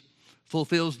 Jesus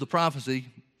fulfills the prophecy,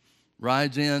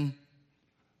 rides in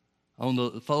on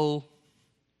the foal,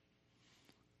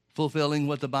 fulfilling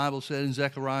what the Bible said in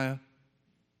Zechariah.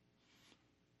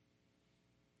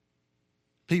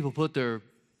 People put their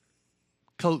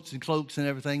coats and cloaks and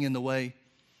everything in the way,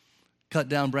 cut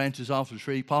down branches off the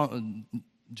tree.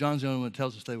 John's the only one that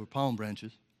tells us they were palm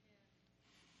branches.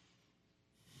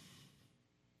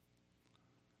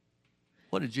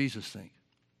 What did Jesus think?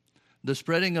 The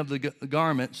spreading of the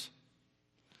garments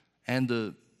and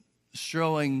the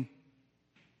strewing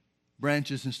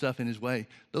branches and stuff in his way,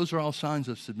 those are all signs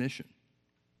of submission.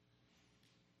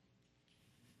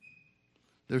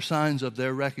 They're signs of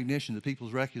their recognition, the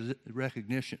people's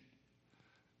recognition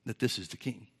that this is the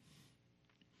king.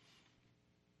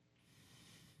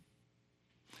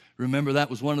 Remember,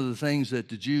 that was one of the things that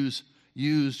the Jews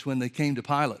used when they came to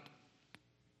Pilate.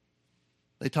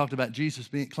 They talked about Jesus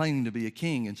claiming to be a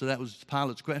king, and so that was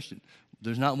Pilate's question.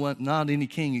 There's not any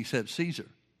king except Caesar.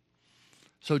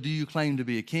 So do you claim to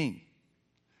be a king?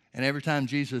 And every time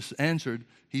Jesus answered,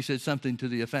 he said something to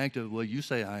the effect of, well, you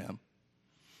say I am.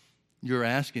 You're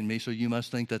asking me, so you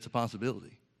must think that's a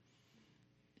possibility.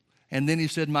 And then he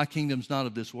said, my kingdom's not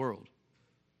of this world.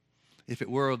 If it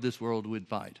were of this world, we'd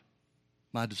fight.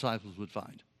 My disciples would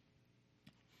fight.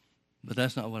 But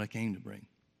that's not what I came to bring.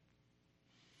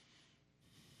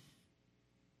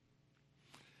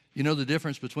 You know the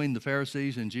difference between the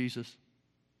Pharisees and Jesus?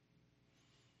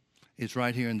 It's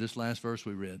right here in this last verse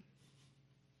we read.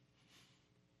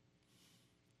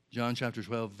 John chapter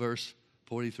 12, verse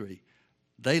 43.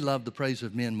 They loved the praise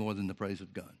of men more than the praise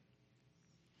of God.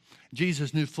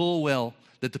 Jesus knew full well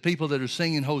that the people that are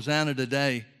singing Hosanna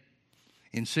today,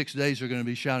 in 6 days are going to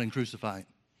be shouting, crucify him.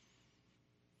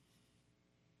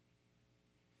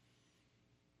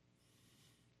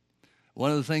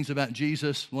 One of the things about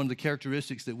Jesus, one of the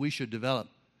characteristics that we should develop,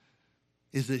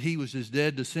 is that he was as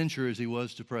dead to censure as he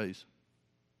was to praise.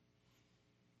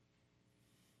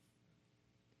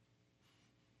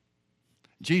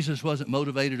 Jesus wasn't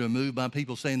motivated or moved by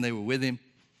people saying they were with him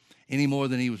any more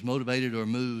than he was motivated or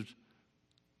moved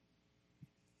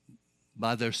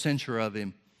by their censure of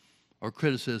him or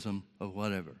criticism of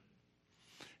whatever.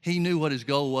 He knew what his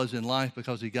goal was in life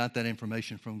because he got that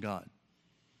information from God.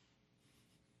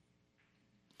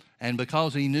 And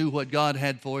because he knew what God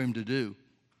had for him to do,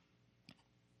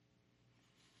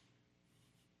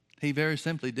 he very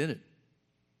simply did it,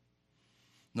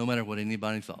 no matter what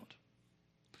anybody thought.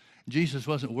 Jesus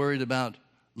wasn't worried about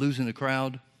losing a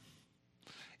crowd.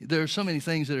 There are so many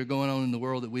things that are going on in the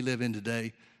world that we live in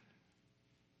today.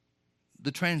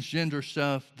 The transgender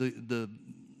stuff,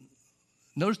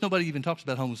 notice nobody even talks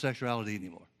about homosexuality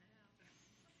anymore.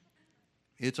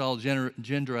 It's all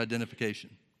gender identification.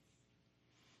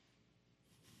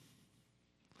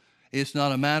 It's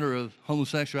not a matter of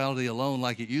homosexuality alone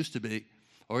like it used to be,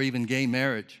 or even gay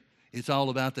marriage. It's all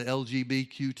about the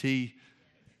LGBTQT,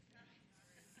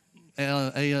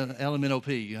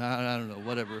 LMNOP, I don't know,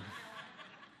 whatever.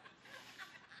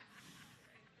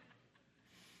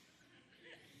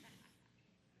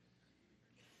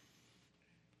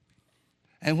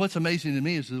 And what's amazing to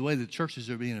me is the way the churches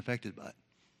are being affected by it.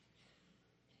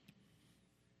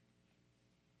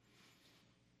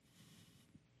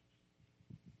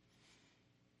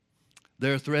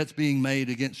 There are threats being made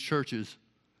against churches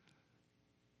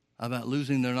about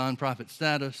losing their nonprofit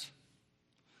status.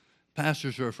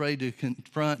 Pastors are afraid to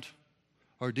confront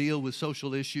or deal with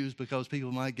social issues because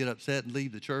people might get upset and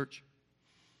leave the church.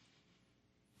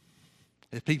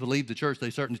 If people leave the church, they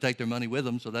certainly take their money with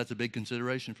them, so that's a big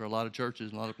consideration for a lot of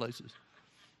churches and a lot of places.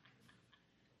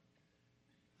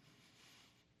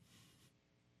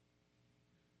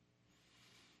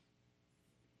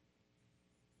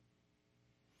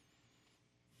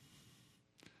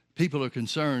 People are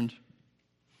concerned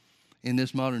in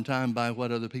this modern time by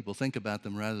what other people think about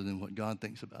them rather than what God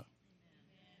thinks about them.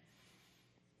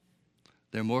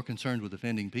 They're more concerned with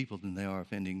offending people than they are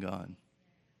offending God.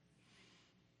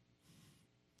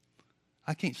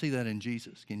 I can't see that in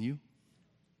Jesus, can you?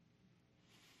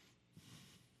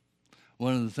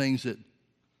 One of the things that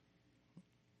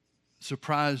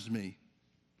surprised me,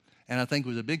 and I think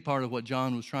was a big part of what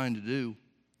John was trying to do,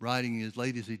 writing as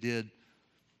late as he did,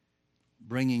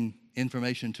 bringing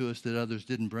information to us that others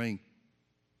didn't bring.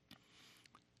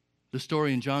 The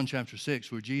story in John chapter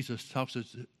 6 where Jesus talks to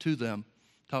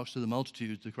the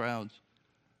multitudes, the crowds,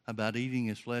 about eating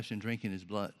his flesh and drinking his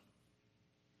blood.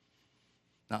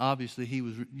 Now, obviously, he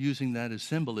was using that as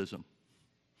symbolism.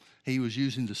 He was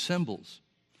using the symbols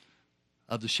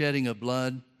of the shedding of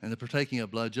blood and the partaking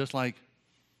of blood, just like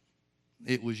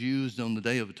it was used on the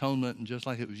Day of Atonement and just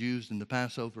like it was used in the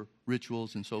Passover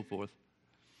rituals and so forth.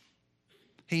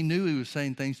 He knew he was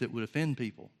saying things that would offend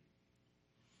people.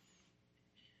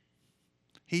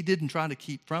 He didn't try to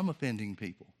keep from offending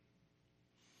people.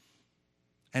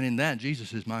 And in that,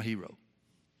 Jesus is my hero.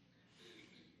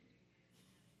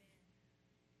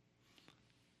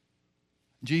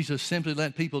 Jesus simply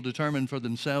let people determine for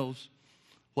themselves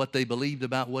what they believed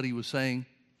about what he was saying.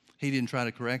 He didn't try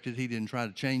to correct it. He didn't try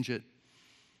to change it.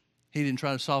 He didn't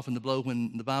try to soften the blow.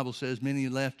 When the Bible says many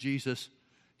left Jesus,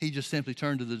 he just simply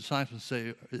turned to the disciples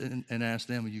and asked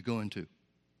them, "Are you going to?"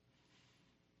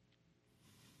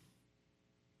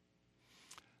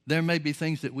 There may be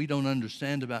things that we don't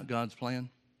understand about God's plan.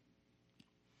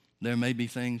 There may be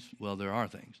things, well, there are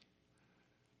things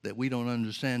that we don't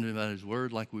understand about his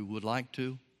word like we would like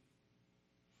to.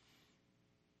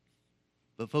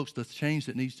 But folks, the change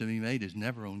that needs to be made is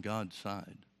never on God's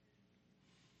side.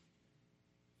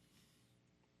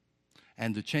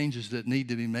 And the changes that need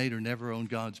to be made are never on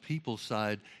God's people's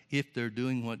side if they're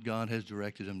doing what God has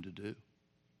directed them to do.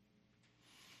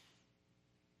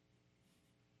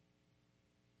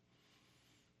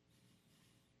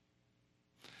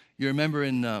 You remember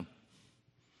in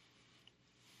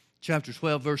chapter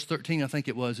 12, verse 13, I think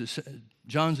it was,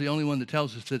 John's the only one that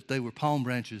tells us that they were palm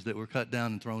branches that were cut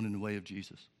down and thrown in the way of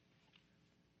Jesus.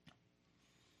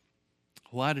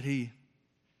 Why did he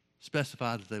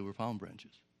specify that they were palm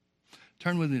branches?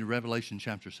 Turn with me to Revelation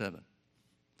chapter 7.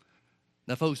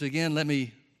 Now, folks, again,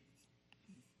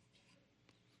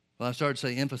 I started to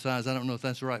say emphasize. I don't know if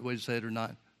that's the right way to say it or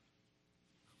not.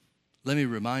 Let me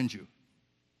remind you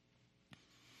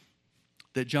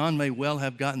that John may well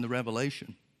have gotten the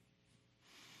revelation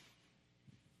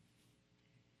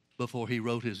before he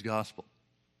wrote his gospel.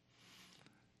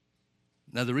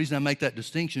 Now, the reason I make that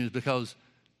distinction is because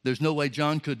there's no way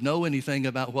John could know anything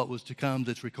about what was to come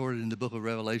that's recorded in the book of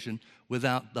Revelation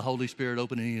without the Holy Spirit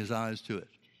opening his eyes to it.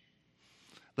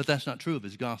 But that's not true of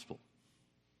his gospel.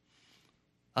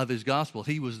 Of his gospel,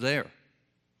 he was there.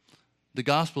 The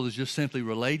gospel is just simply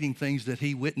relating things that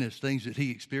he witnessed, things that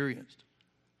he experienced.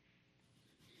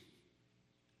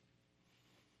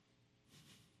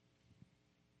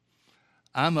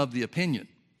 I'm of the opinion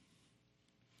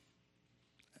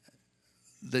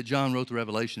that John wrote the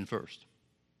Revelation first.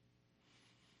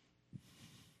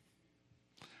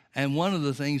 And one of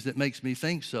the things that makes me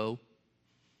think so,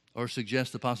 or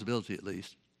suggests the possibility at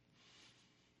least,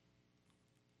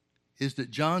 is that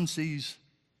John sees,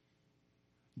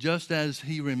 just as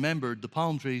he remembered the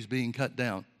palm trees being cut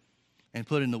down and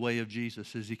put in the way of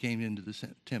Jesus as he came into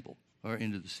the temple or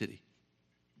into the city.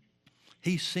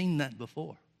 He's seen that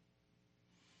before.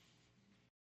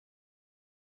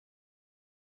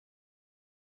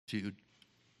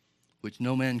 Which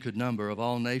no man could number, of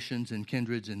all nations and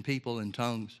kindreds and people and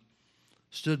tongues,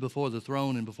 stood before the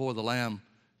throne and before the Lamb,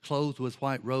 clothed with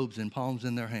white robes and palms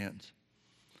in their hands.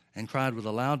 and cried with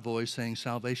a loud voice, saying,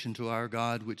 Salvation to our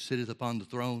God, which sitteth upon the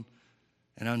throne,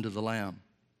 and unto the Lamb.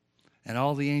 And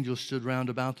all the angels stood round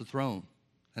about the throne,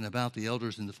 and about the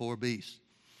elders and the four beasts,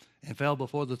 and fell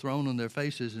before the throne on their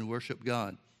faces and worshiped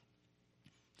God,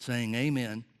 saying,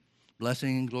 Amen.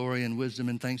 Blessing and glory and wisdom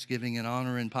and thanksgiving and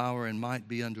honor and power and might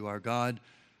be unto our God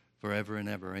forever and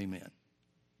ever. Amen.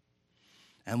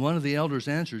 And one of the elders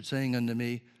answered, saying unto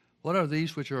me, What are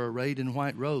these which are arrayed in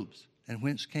white robes? And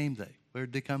whence came they? Where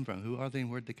did they come from? Who are they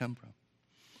and where did they come from?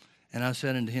 And I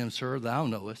said unto him, Sir, thou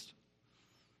knowest.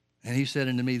 And he said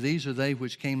unto me, These are they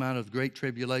which came out of great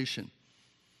tribulation,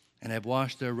 and have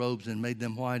washed their robes and made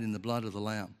them white in the blood of the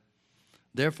Lamb.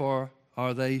 Therefore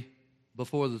are they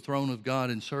before the throne of God,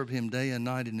 and serve him day and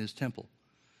night in his temple.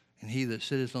 And he that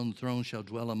sitteth on the throne shall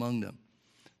dwell among them.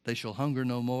 They shall hunger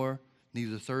no more,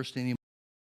 neither thirst any more.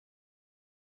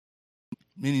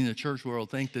 Meaning the church world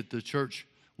think that the church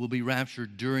will be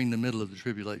raptured during the middle of the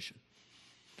tribulation.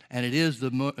 And it is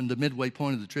the midway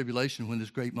point of the tribulation when this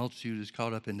great multitude is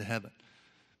caught up into heaven.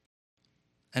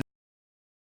 And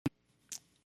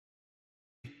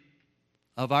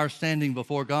of our standing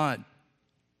before God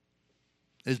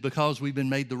is because we've been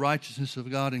made the righteousness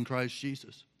of God in Christ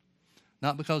Jesus,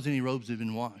 not because any robes have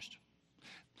been washed.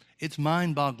 It's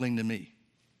mind-boggling to me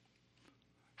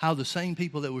how the same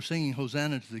people that were singing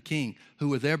Hosanna to the King, who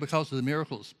were there because of the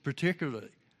miracles,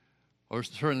 particularly, or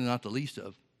certainly not the least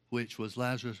of, which was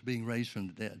Lazarus being raised from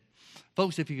the dead.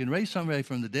 Folks, if you can raise somebody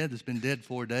from the dead that's been dead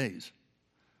 4 days,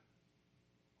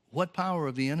 what power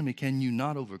of the enemy can you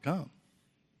not overcome?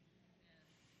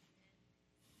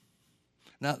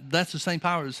 Now, that's the same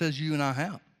power that says you and I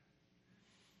have.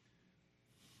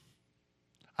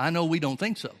 I know we don't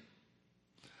think so.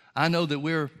 I know that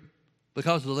we're,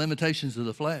 because of the limitations of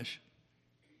the flesh,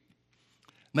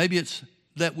 maybe it's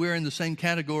that we're in the same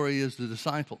category as the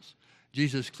disciples.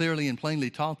 Jesus clearly and plainly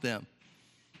taught them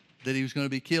that he was going to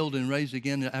be killed and raised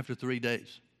again after 3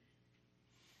 days.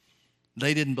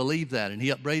 They didn't believe that, and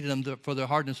he upbraided them for their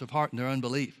hardness of heart and their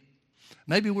unbelief.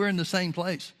 Maybe we're in the same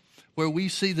place where we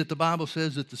see that the Bible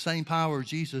says that the same power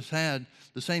Jesus had,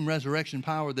 the same resurrection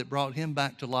power that brought him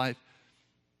back to life,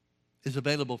 is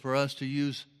available for us to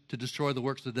use to destroy the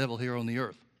works of the devil here on the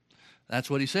earth. That's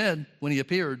what he said when he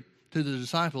appeared to the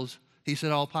disciples. He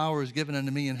said, all power is given unto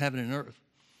me in heaven and earth.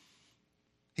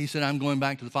 He said, I'm going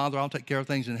back to the Father. I'll take care of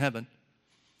things in heaven.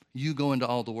 You go into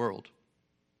all the world.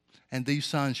 And these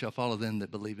signs shall follow them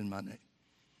that believe in my name.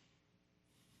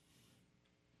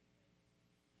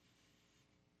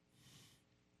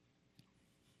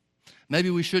 Maybe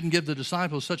we shouldn't give the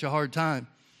disciples such a hard time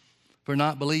for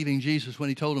not believing Jesus when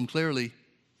he told them clearly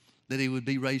that he would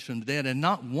be raised from the dead. And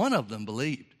not one of them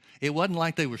believed. It wasn't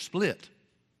like they were split. It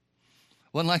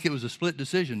wasn't like it was a split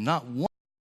decision. Not one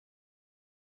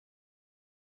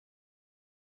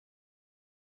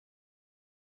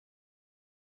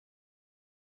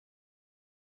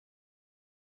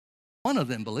of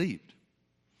them believed.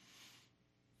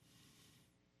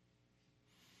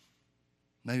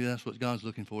 Maybe that's what God's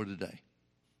looking for today.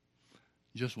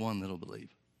 Just one that'll believe.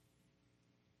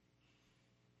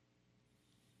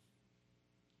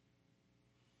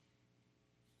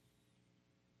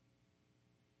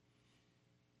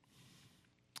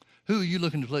 Who are you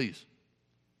looking to please?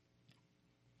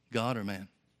 God or man?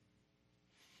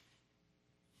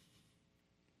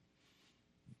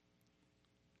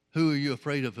 Who are you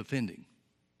afraid of offending?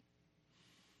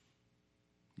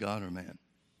 God or man?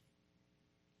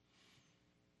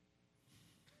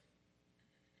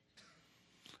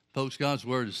 Folks, God's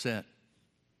word is set.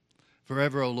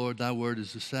 Forever, O Lord, thy word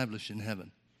is established in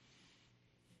heaven.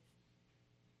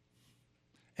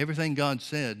 Everything God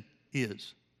said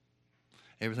is.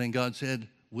 Everything God said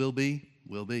will be,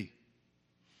 will be.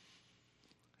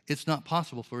 It's not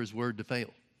possible for his word to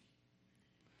fail.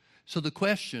 So the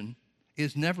question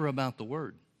is never about the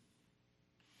word.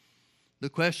 The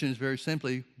question is very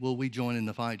simply, will we join in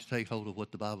the fight to take hold of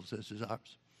what the Bible says is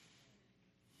ours?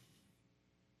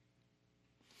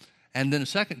 And then a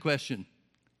second question,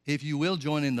 if you will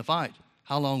join in the fight,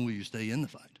 how long will you stay in the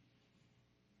fight?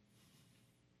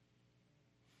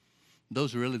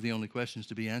 Those are really the only questions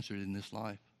to be answered in this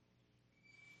life.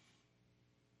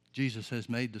 Jesus has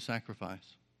made the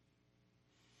sacrifice.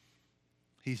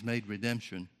 He's made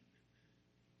redemption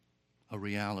a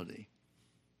reality.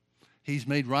 He's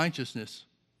made righteousness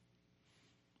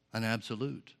an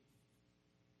absolute.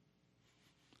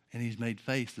 And he's made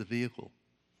faith the vehicle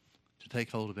to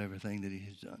take hold of everything that he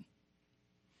has done.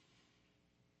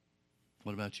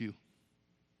 What about you?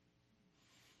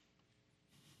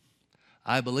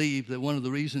 I believe that one of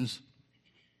the reasons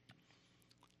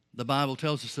the Bible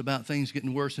tells us about things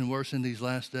getting worse and worse in these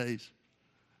last days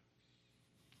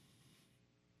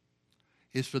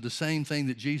is for the same thing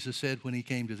that Jesus said when he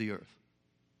came to the earth.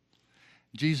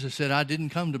 Jesus said, I didn't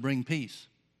come to bring peace.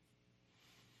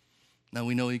 Now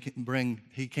we know he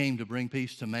came to bring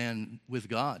peace to man with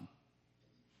God.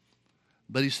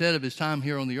 But he said of his time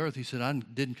here on the earth, he said, I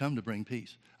didn't come to bring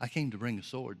peace. I came to bring a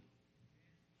sword.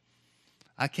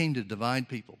 I came to divide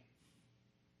people.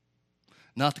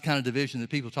 Not the kind of division that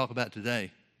people talk about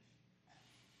today.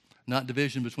 Not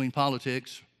division between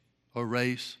politics or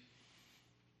race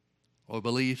or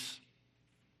beliefs,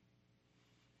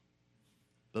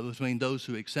 but between those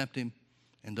who accept him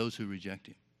and those who reject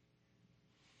him.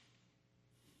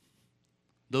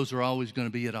 Those are always going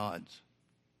to be at odds.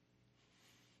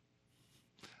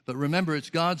 But remember, it's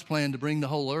God's plan to bring the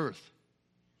whole earth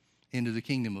into the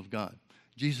kingdom of God.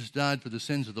 Jesus died for the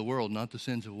sins of the world, not the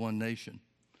sins of one nation,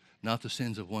 not the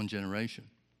sins of one generation.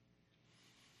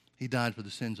 He died for the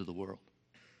sins of the world.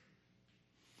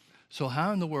 So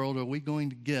how in the world are we going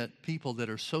to get people that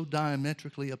are so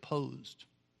diametrically opposed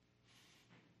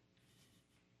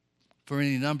for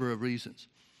any number of reasons?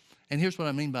 And here's what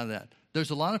I mean by that.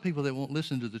 There's a lot of people that won't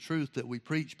listen to the truth that we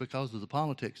preach because of the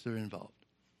politics that are involved.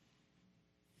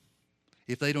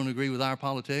 If they don't agree with our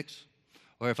politics,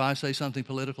 or if I say something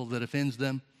political that offends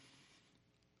them,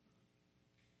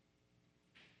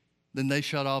 then they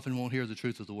shut off and won't hear the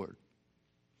truth of the word.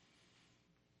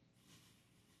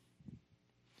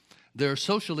 There are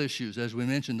social issues, as we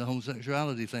mentioned, the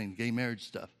homosexuality thing, gay marriage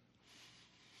stuff.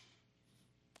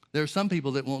 There are some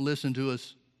people that won't listen to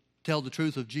us tell the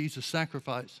truth of Jesus'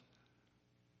 sacrifice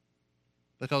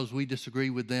because we disagree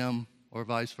with them or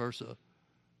vice versa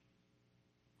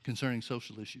concerning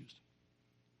social issues.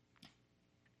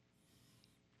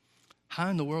 How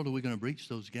in the world are we going to breach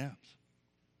those gaps?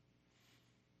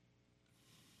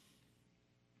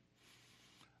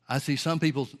 I see some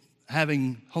people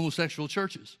having homosexual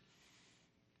churches,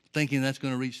 thinking that's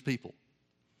going to reach people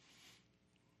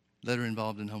that are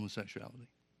involved in homosexuality.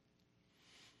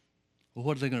 Well,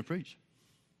 what are they going to preach?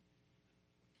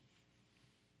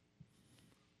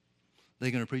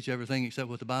 They're going to preach everything except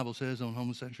what the Bible says on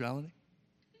homosexuality?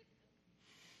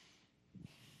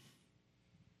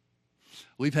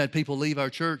 We've had people leave our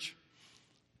church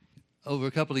over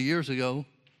a couple of years ago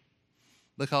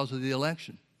because of the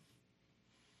election.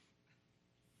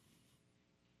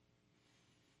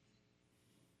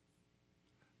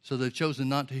 So they've chosen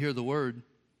not to hear the word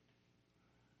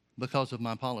because of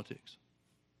my politics.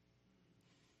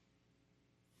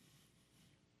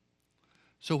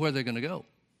 So where are they going to go?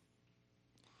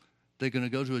 They're going to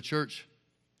go to a church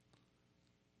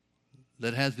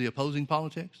that has the opposing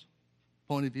politics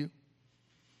point of view?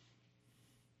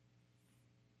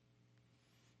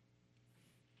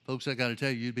 Folks, I got to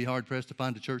tell you, you'd be hard-pressed to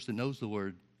find a church that knows the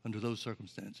word under those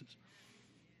circumstances.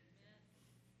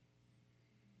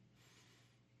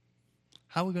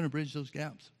 How are we going to bridge those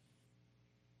gaps?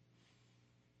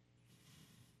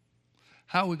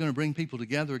 How are we going to bring people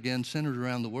together again centered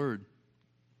around the word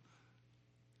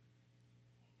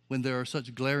when there are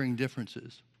such glaring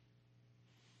differences,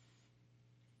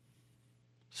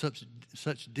 such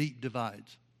deep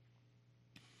divides?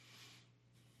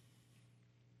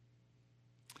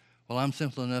 Well, I'm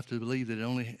simple enough to believe that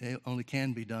it only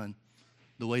can be done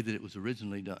the way that it was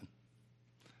originally done.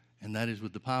 And that is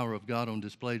with the power of God on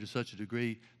display to such a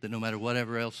degree that no matter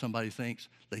whatever else somebody thinks,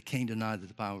 they can't deny that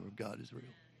the power of God is real.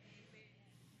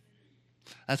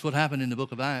 That's what happened in the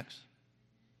book of Acts.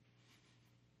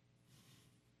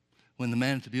 When the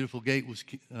man at the beautiful gate was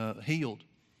healed,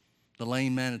 the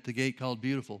lame man at the gate called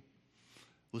Beautiful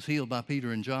was healed by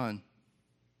Peter and John.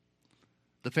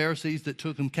 The Pharisees that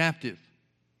took him captive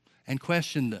and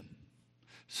questioned them,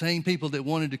 same people that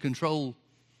wanted to control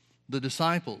the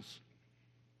disciples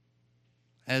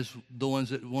as the ones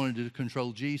that wanted to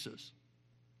control Jesus,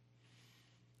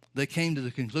 they came to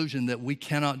the conclusion that we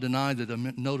cannot deny that a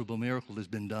notable miracle has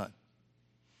been done.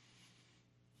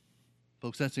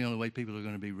 Folks, that's the only way people are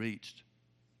going to be reached,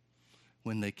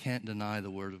 when they can't deny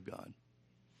the Word of God,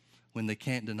 when they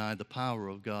can't deny the power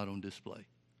of God on display.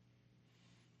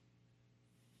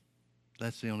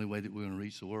 That's the only way that we're going to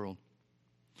reach the world.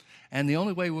 And the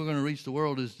only way we're going to reach the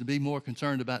world is to be more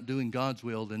concerned about doing God's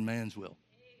will than man's will.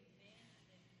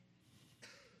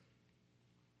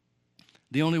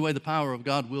 The only way the power of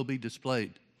God will be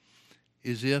displayed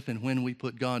is if and when we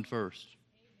put God first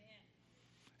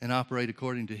and operate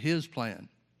according to His plan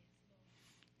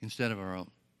instead of our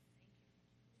own.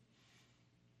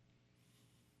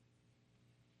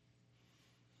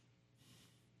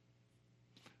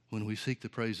 When we seek the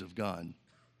praise of God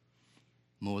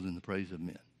more than the praise of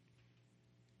men.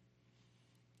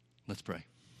 Let's pray.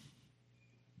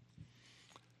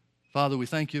 Father, we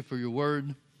thank you for your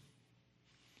word.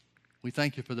 We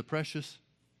thank you for the precious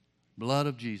blood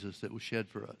of Jesus that was shed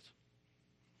for us.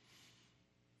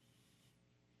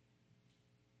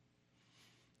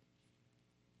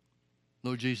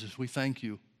 Lord Jesus, we thank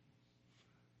you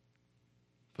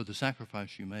for the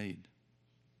sacrifice you made.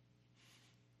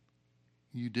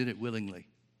 You did it willingly.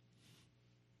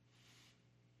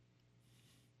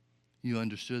 You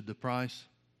understood the price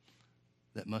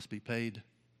that must be paid.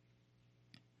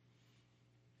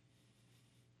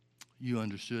 You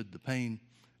understood the pain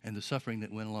and the suffering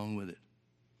that went along with it.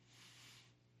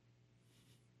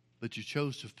 But you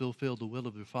chose to fulfill the will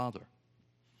of your Father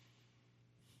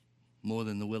more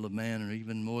than the will of man, or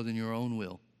even more than your own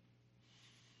will.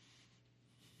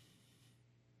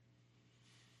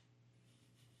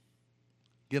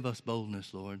 Give us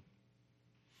boldness, Lord,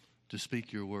 to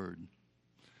speak your word.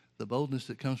 The boldness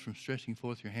that comes from stretching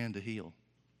forth your hand to heal.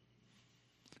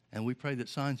 And we pray that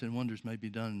signs and wonders may be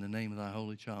done in the name of thy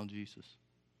holy child, Jesus.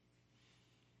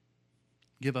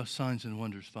 Give us signs and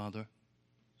wonders, Father,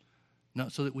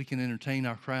 not so that we can entertain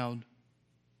our crowd,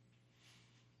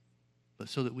 but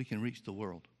so that we can reach the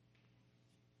world.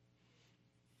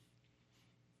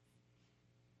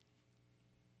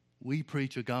 We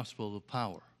preach a gospel of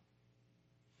power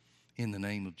in the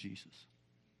name of Jesus.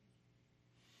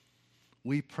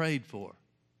 We prayed for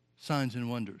signs and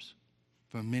wonders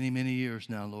for many, many years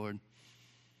now, Lord.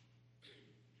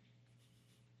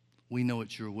 We know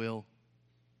it's your will.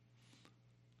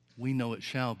 We know it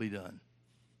shall be done.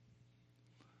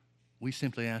 We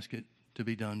simply ask it to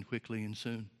be done quickly and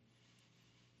soon.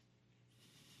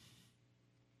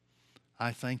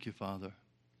 I thank you, Father,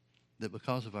 that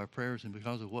because of our prayers and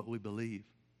because of what we believe,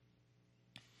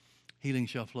 healing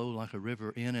shall flow like a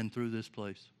river in and through this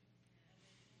place,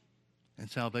 and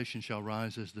salvation shall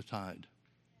rise as the tide.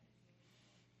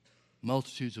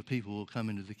 Multitudes of people will come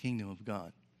into the kingdom of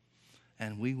God,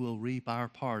 and we will reap our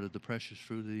part of the precious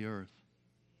fruit of the earth.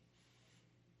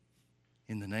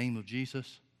 In the name of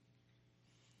Jesus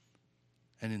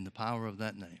and in the power of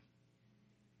that name.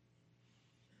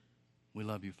 We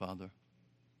love you, Father.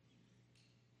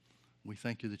 We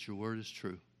thank you that your word is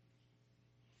true.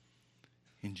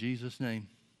 In Jesus' name,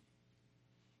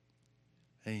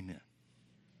 amen.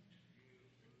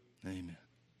 Amen.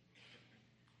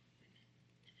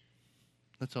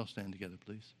 Let's all stand together,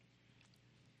 please.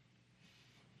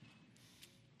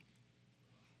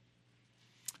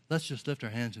 Let's just lift our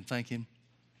hands and thank him.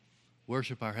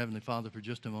 Worship our Heavenly Father for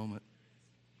just a moment.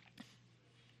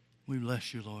 We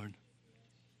bless you, Lord.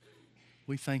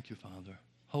 We thank you, Father.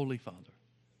 Holy Father.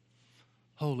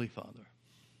 Holy Father.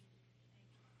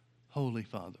 Holy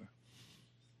Father.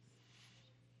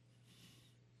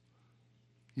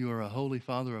 You are a holy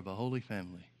Father of a holy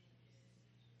family,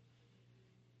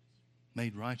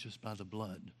 made righteous by the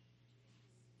blood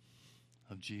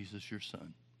of Jesus, your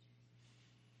Son.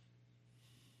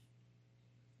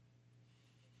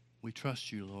 We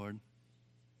trust you, Lord.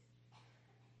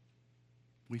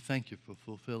 We thank you for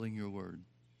fulfilling your word.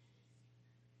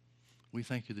 We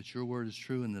thank you that your word is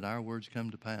true and that our words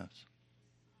come to pass.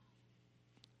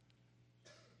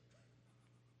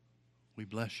 We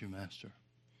bless you, Master.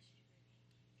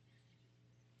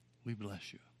 We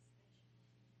bless you.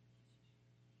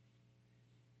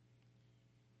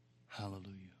 Hallelujah.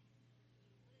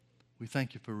 We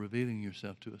thank you for revealing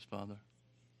yourself to us, Father,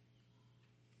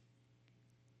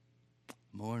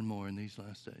 more and more in these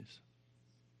last days.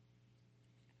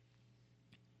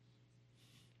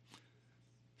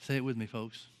 Say it with me,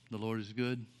 folks. The Lord is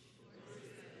good,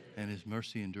 and his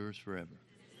mercy endures forever.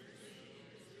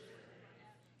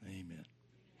 Amen.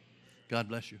 God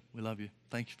bless you. We love you.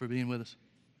 Thank you for being with us.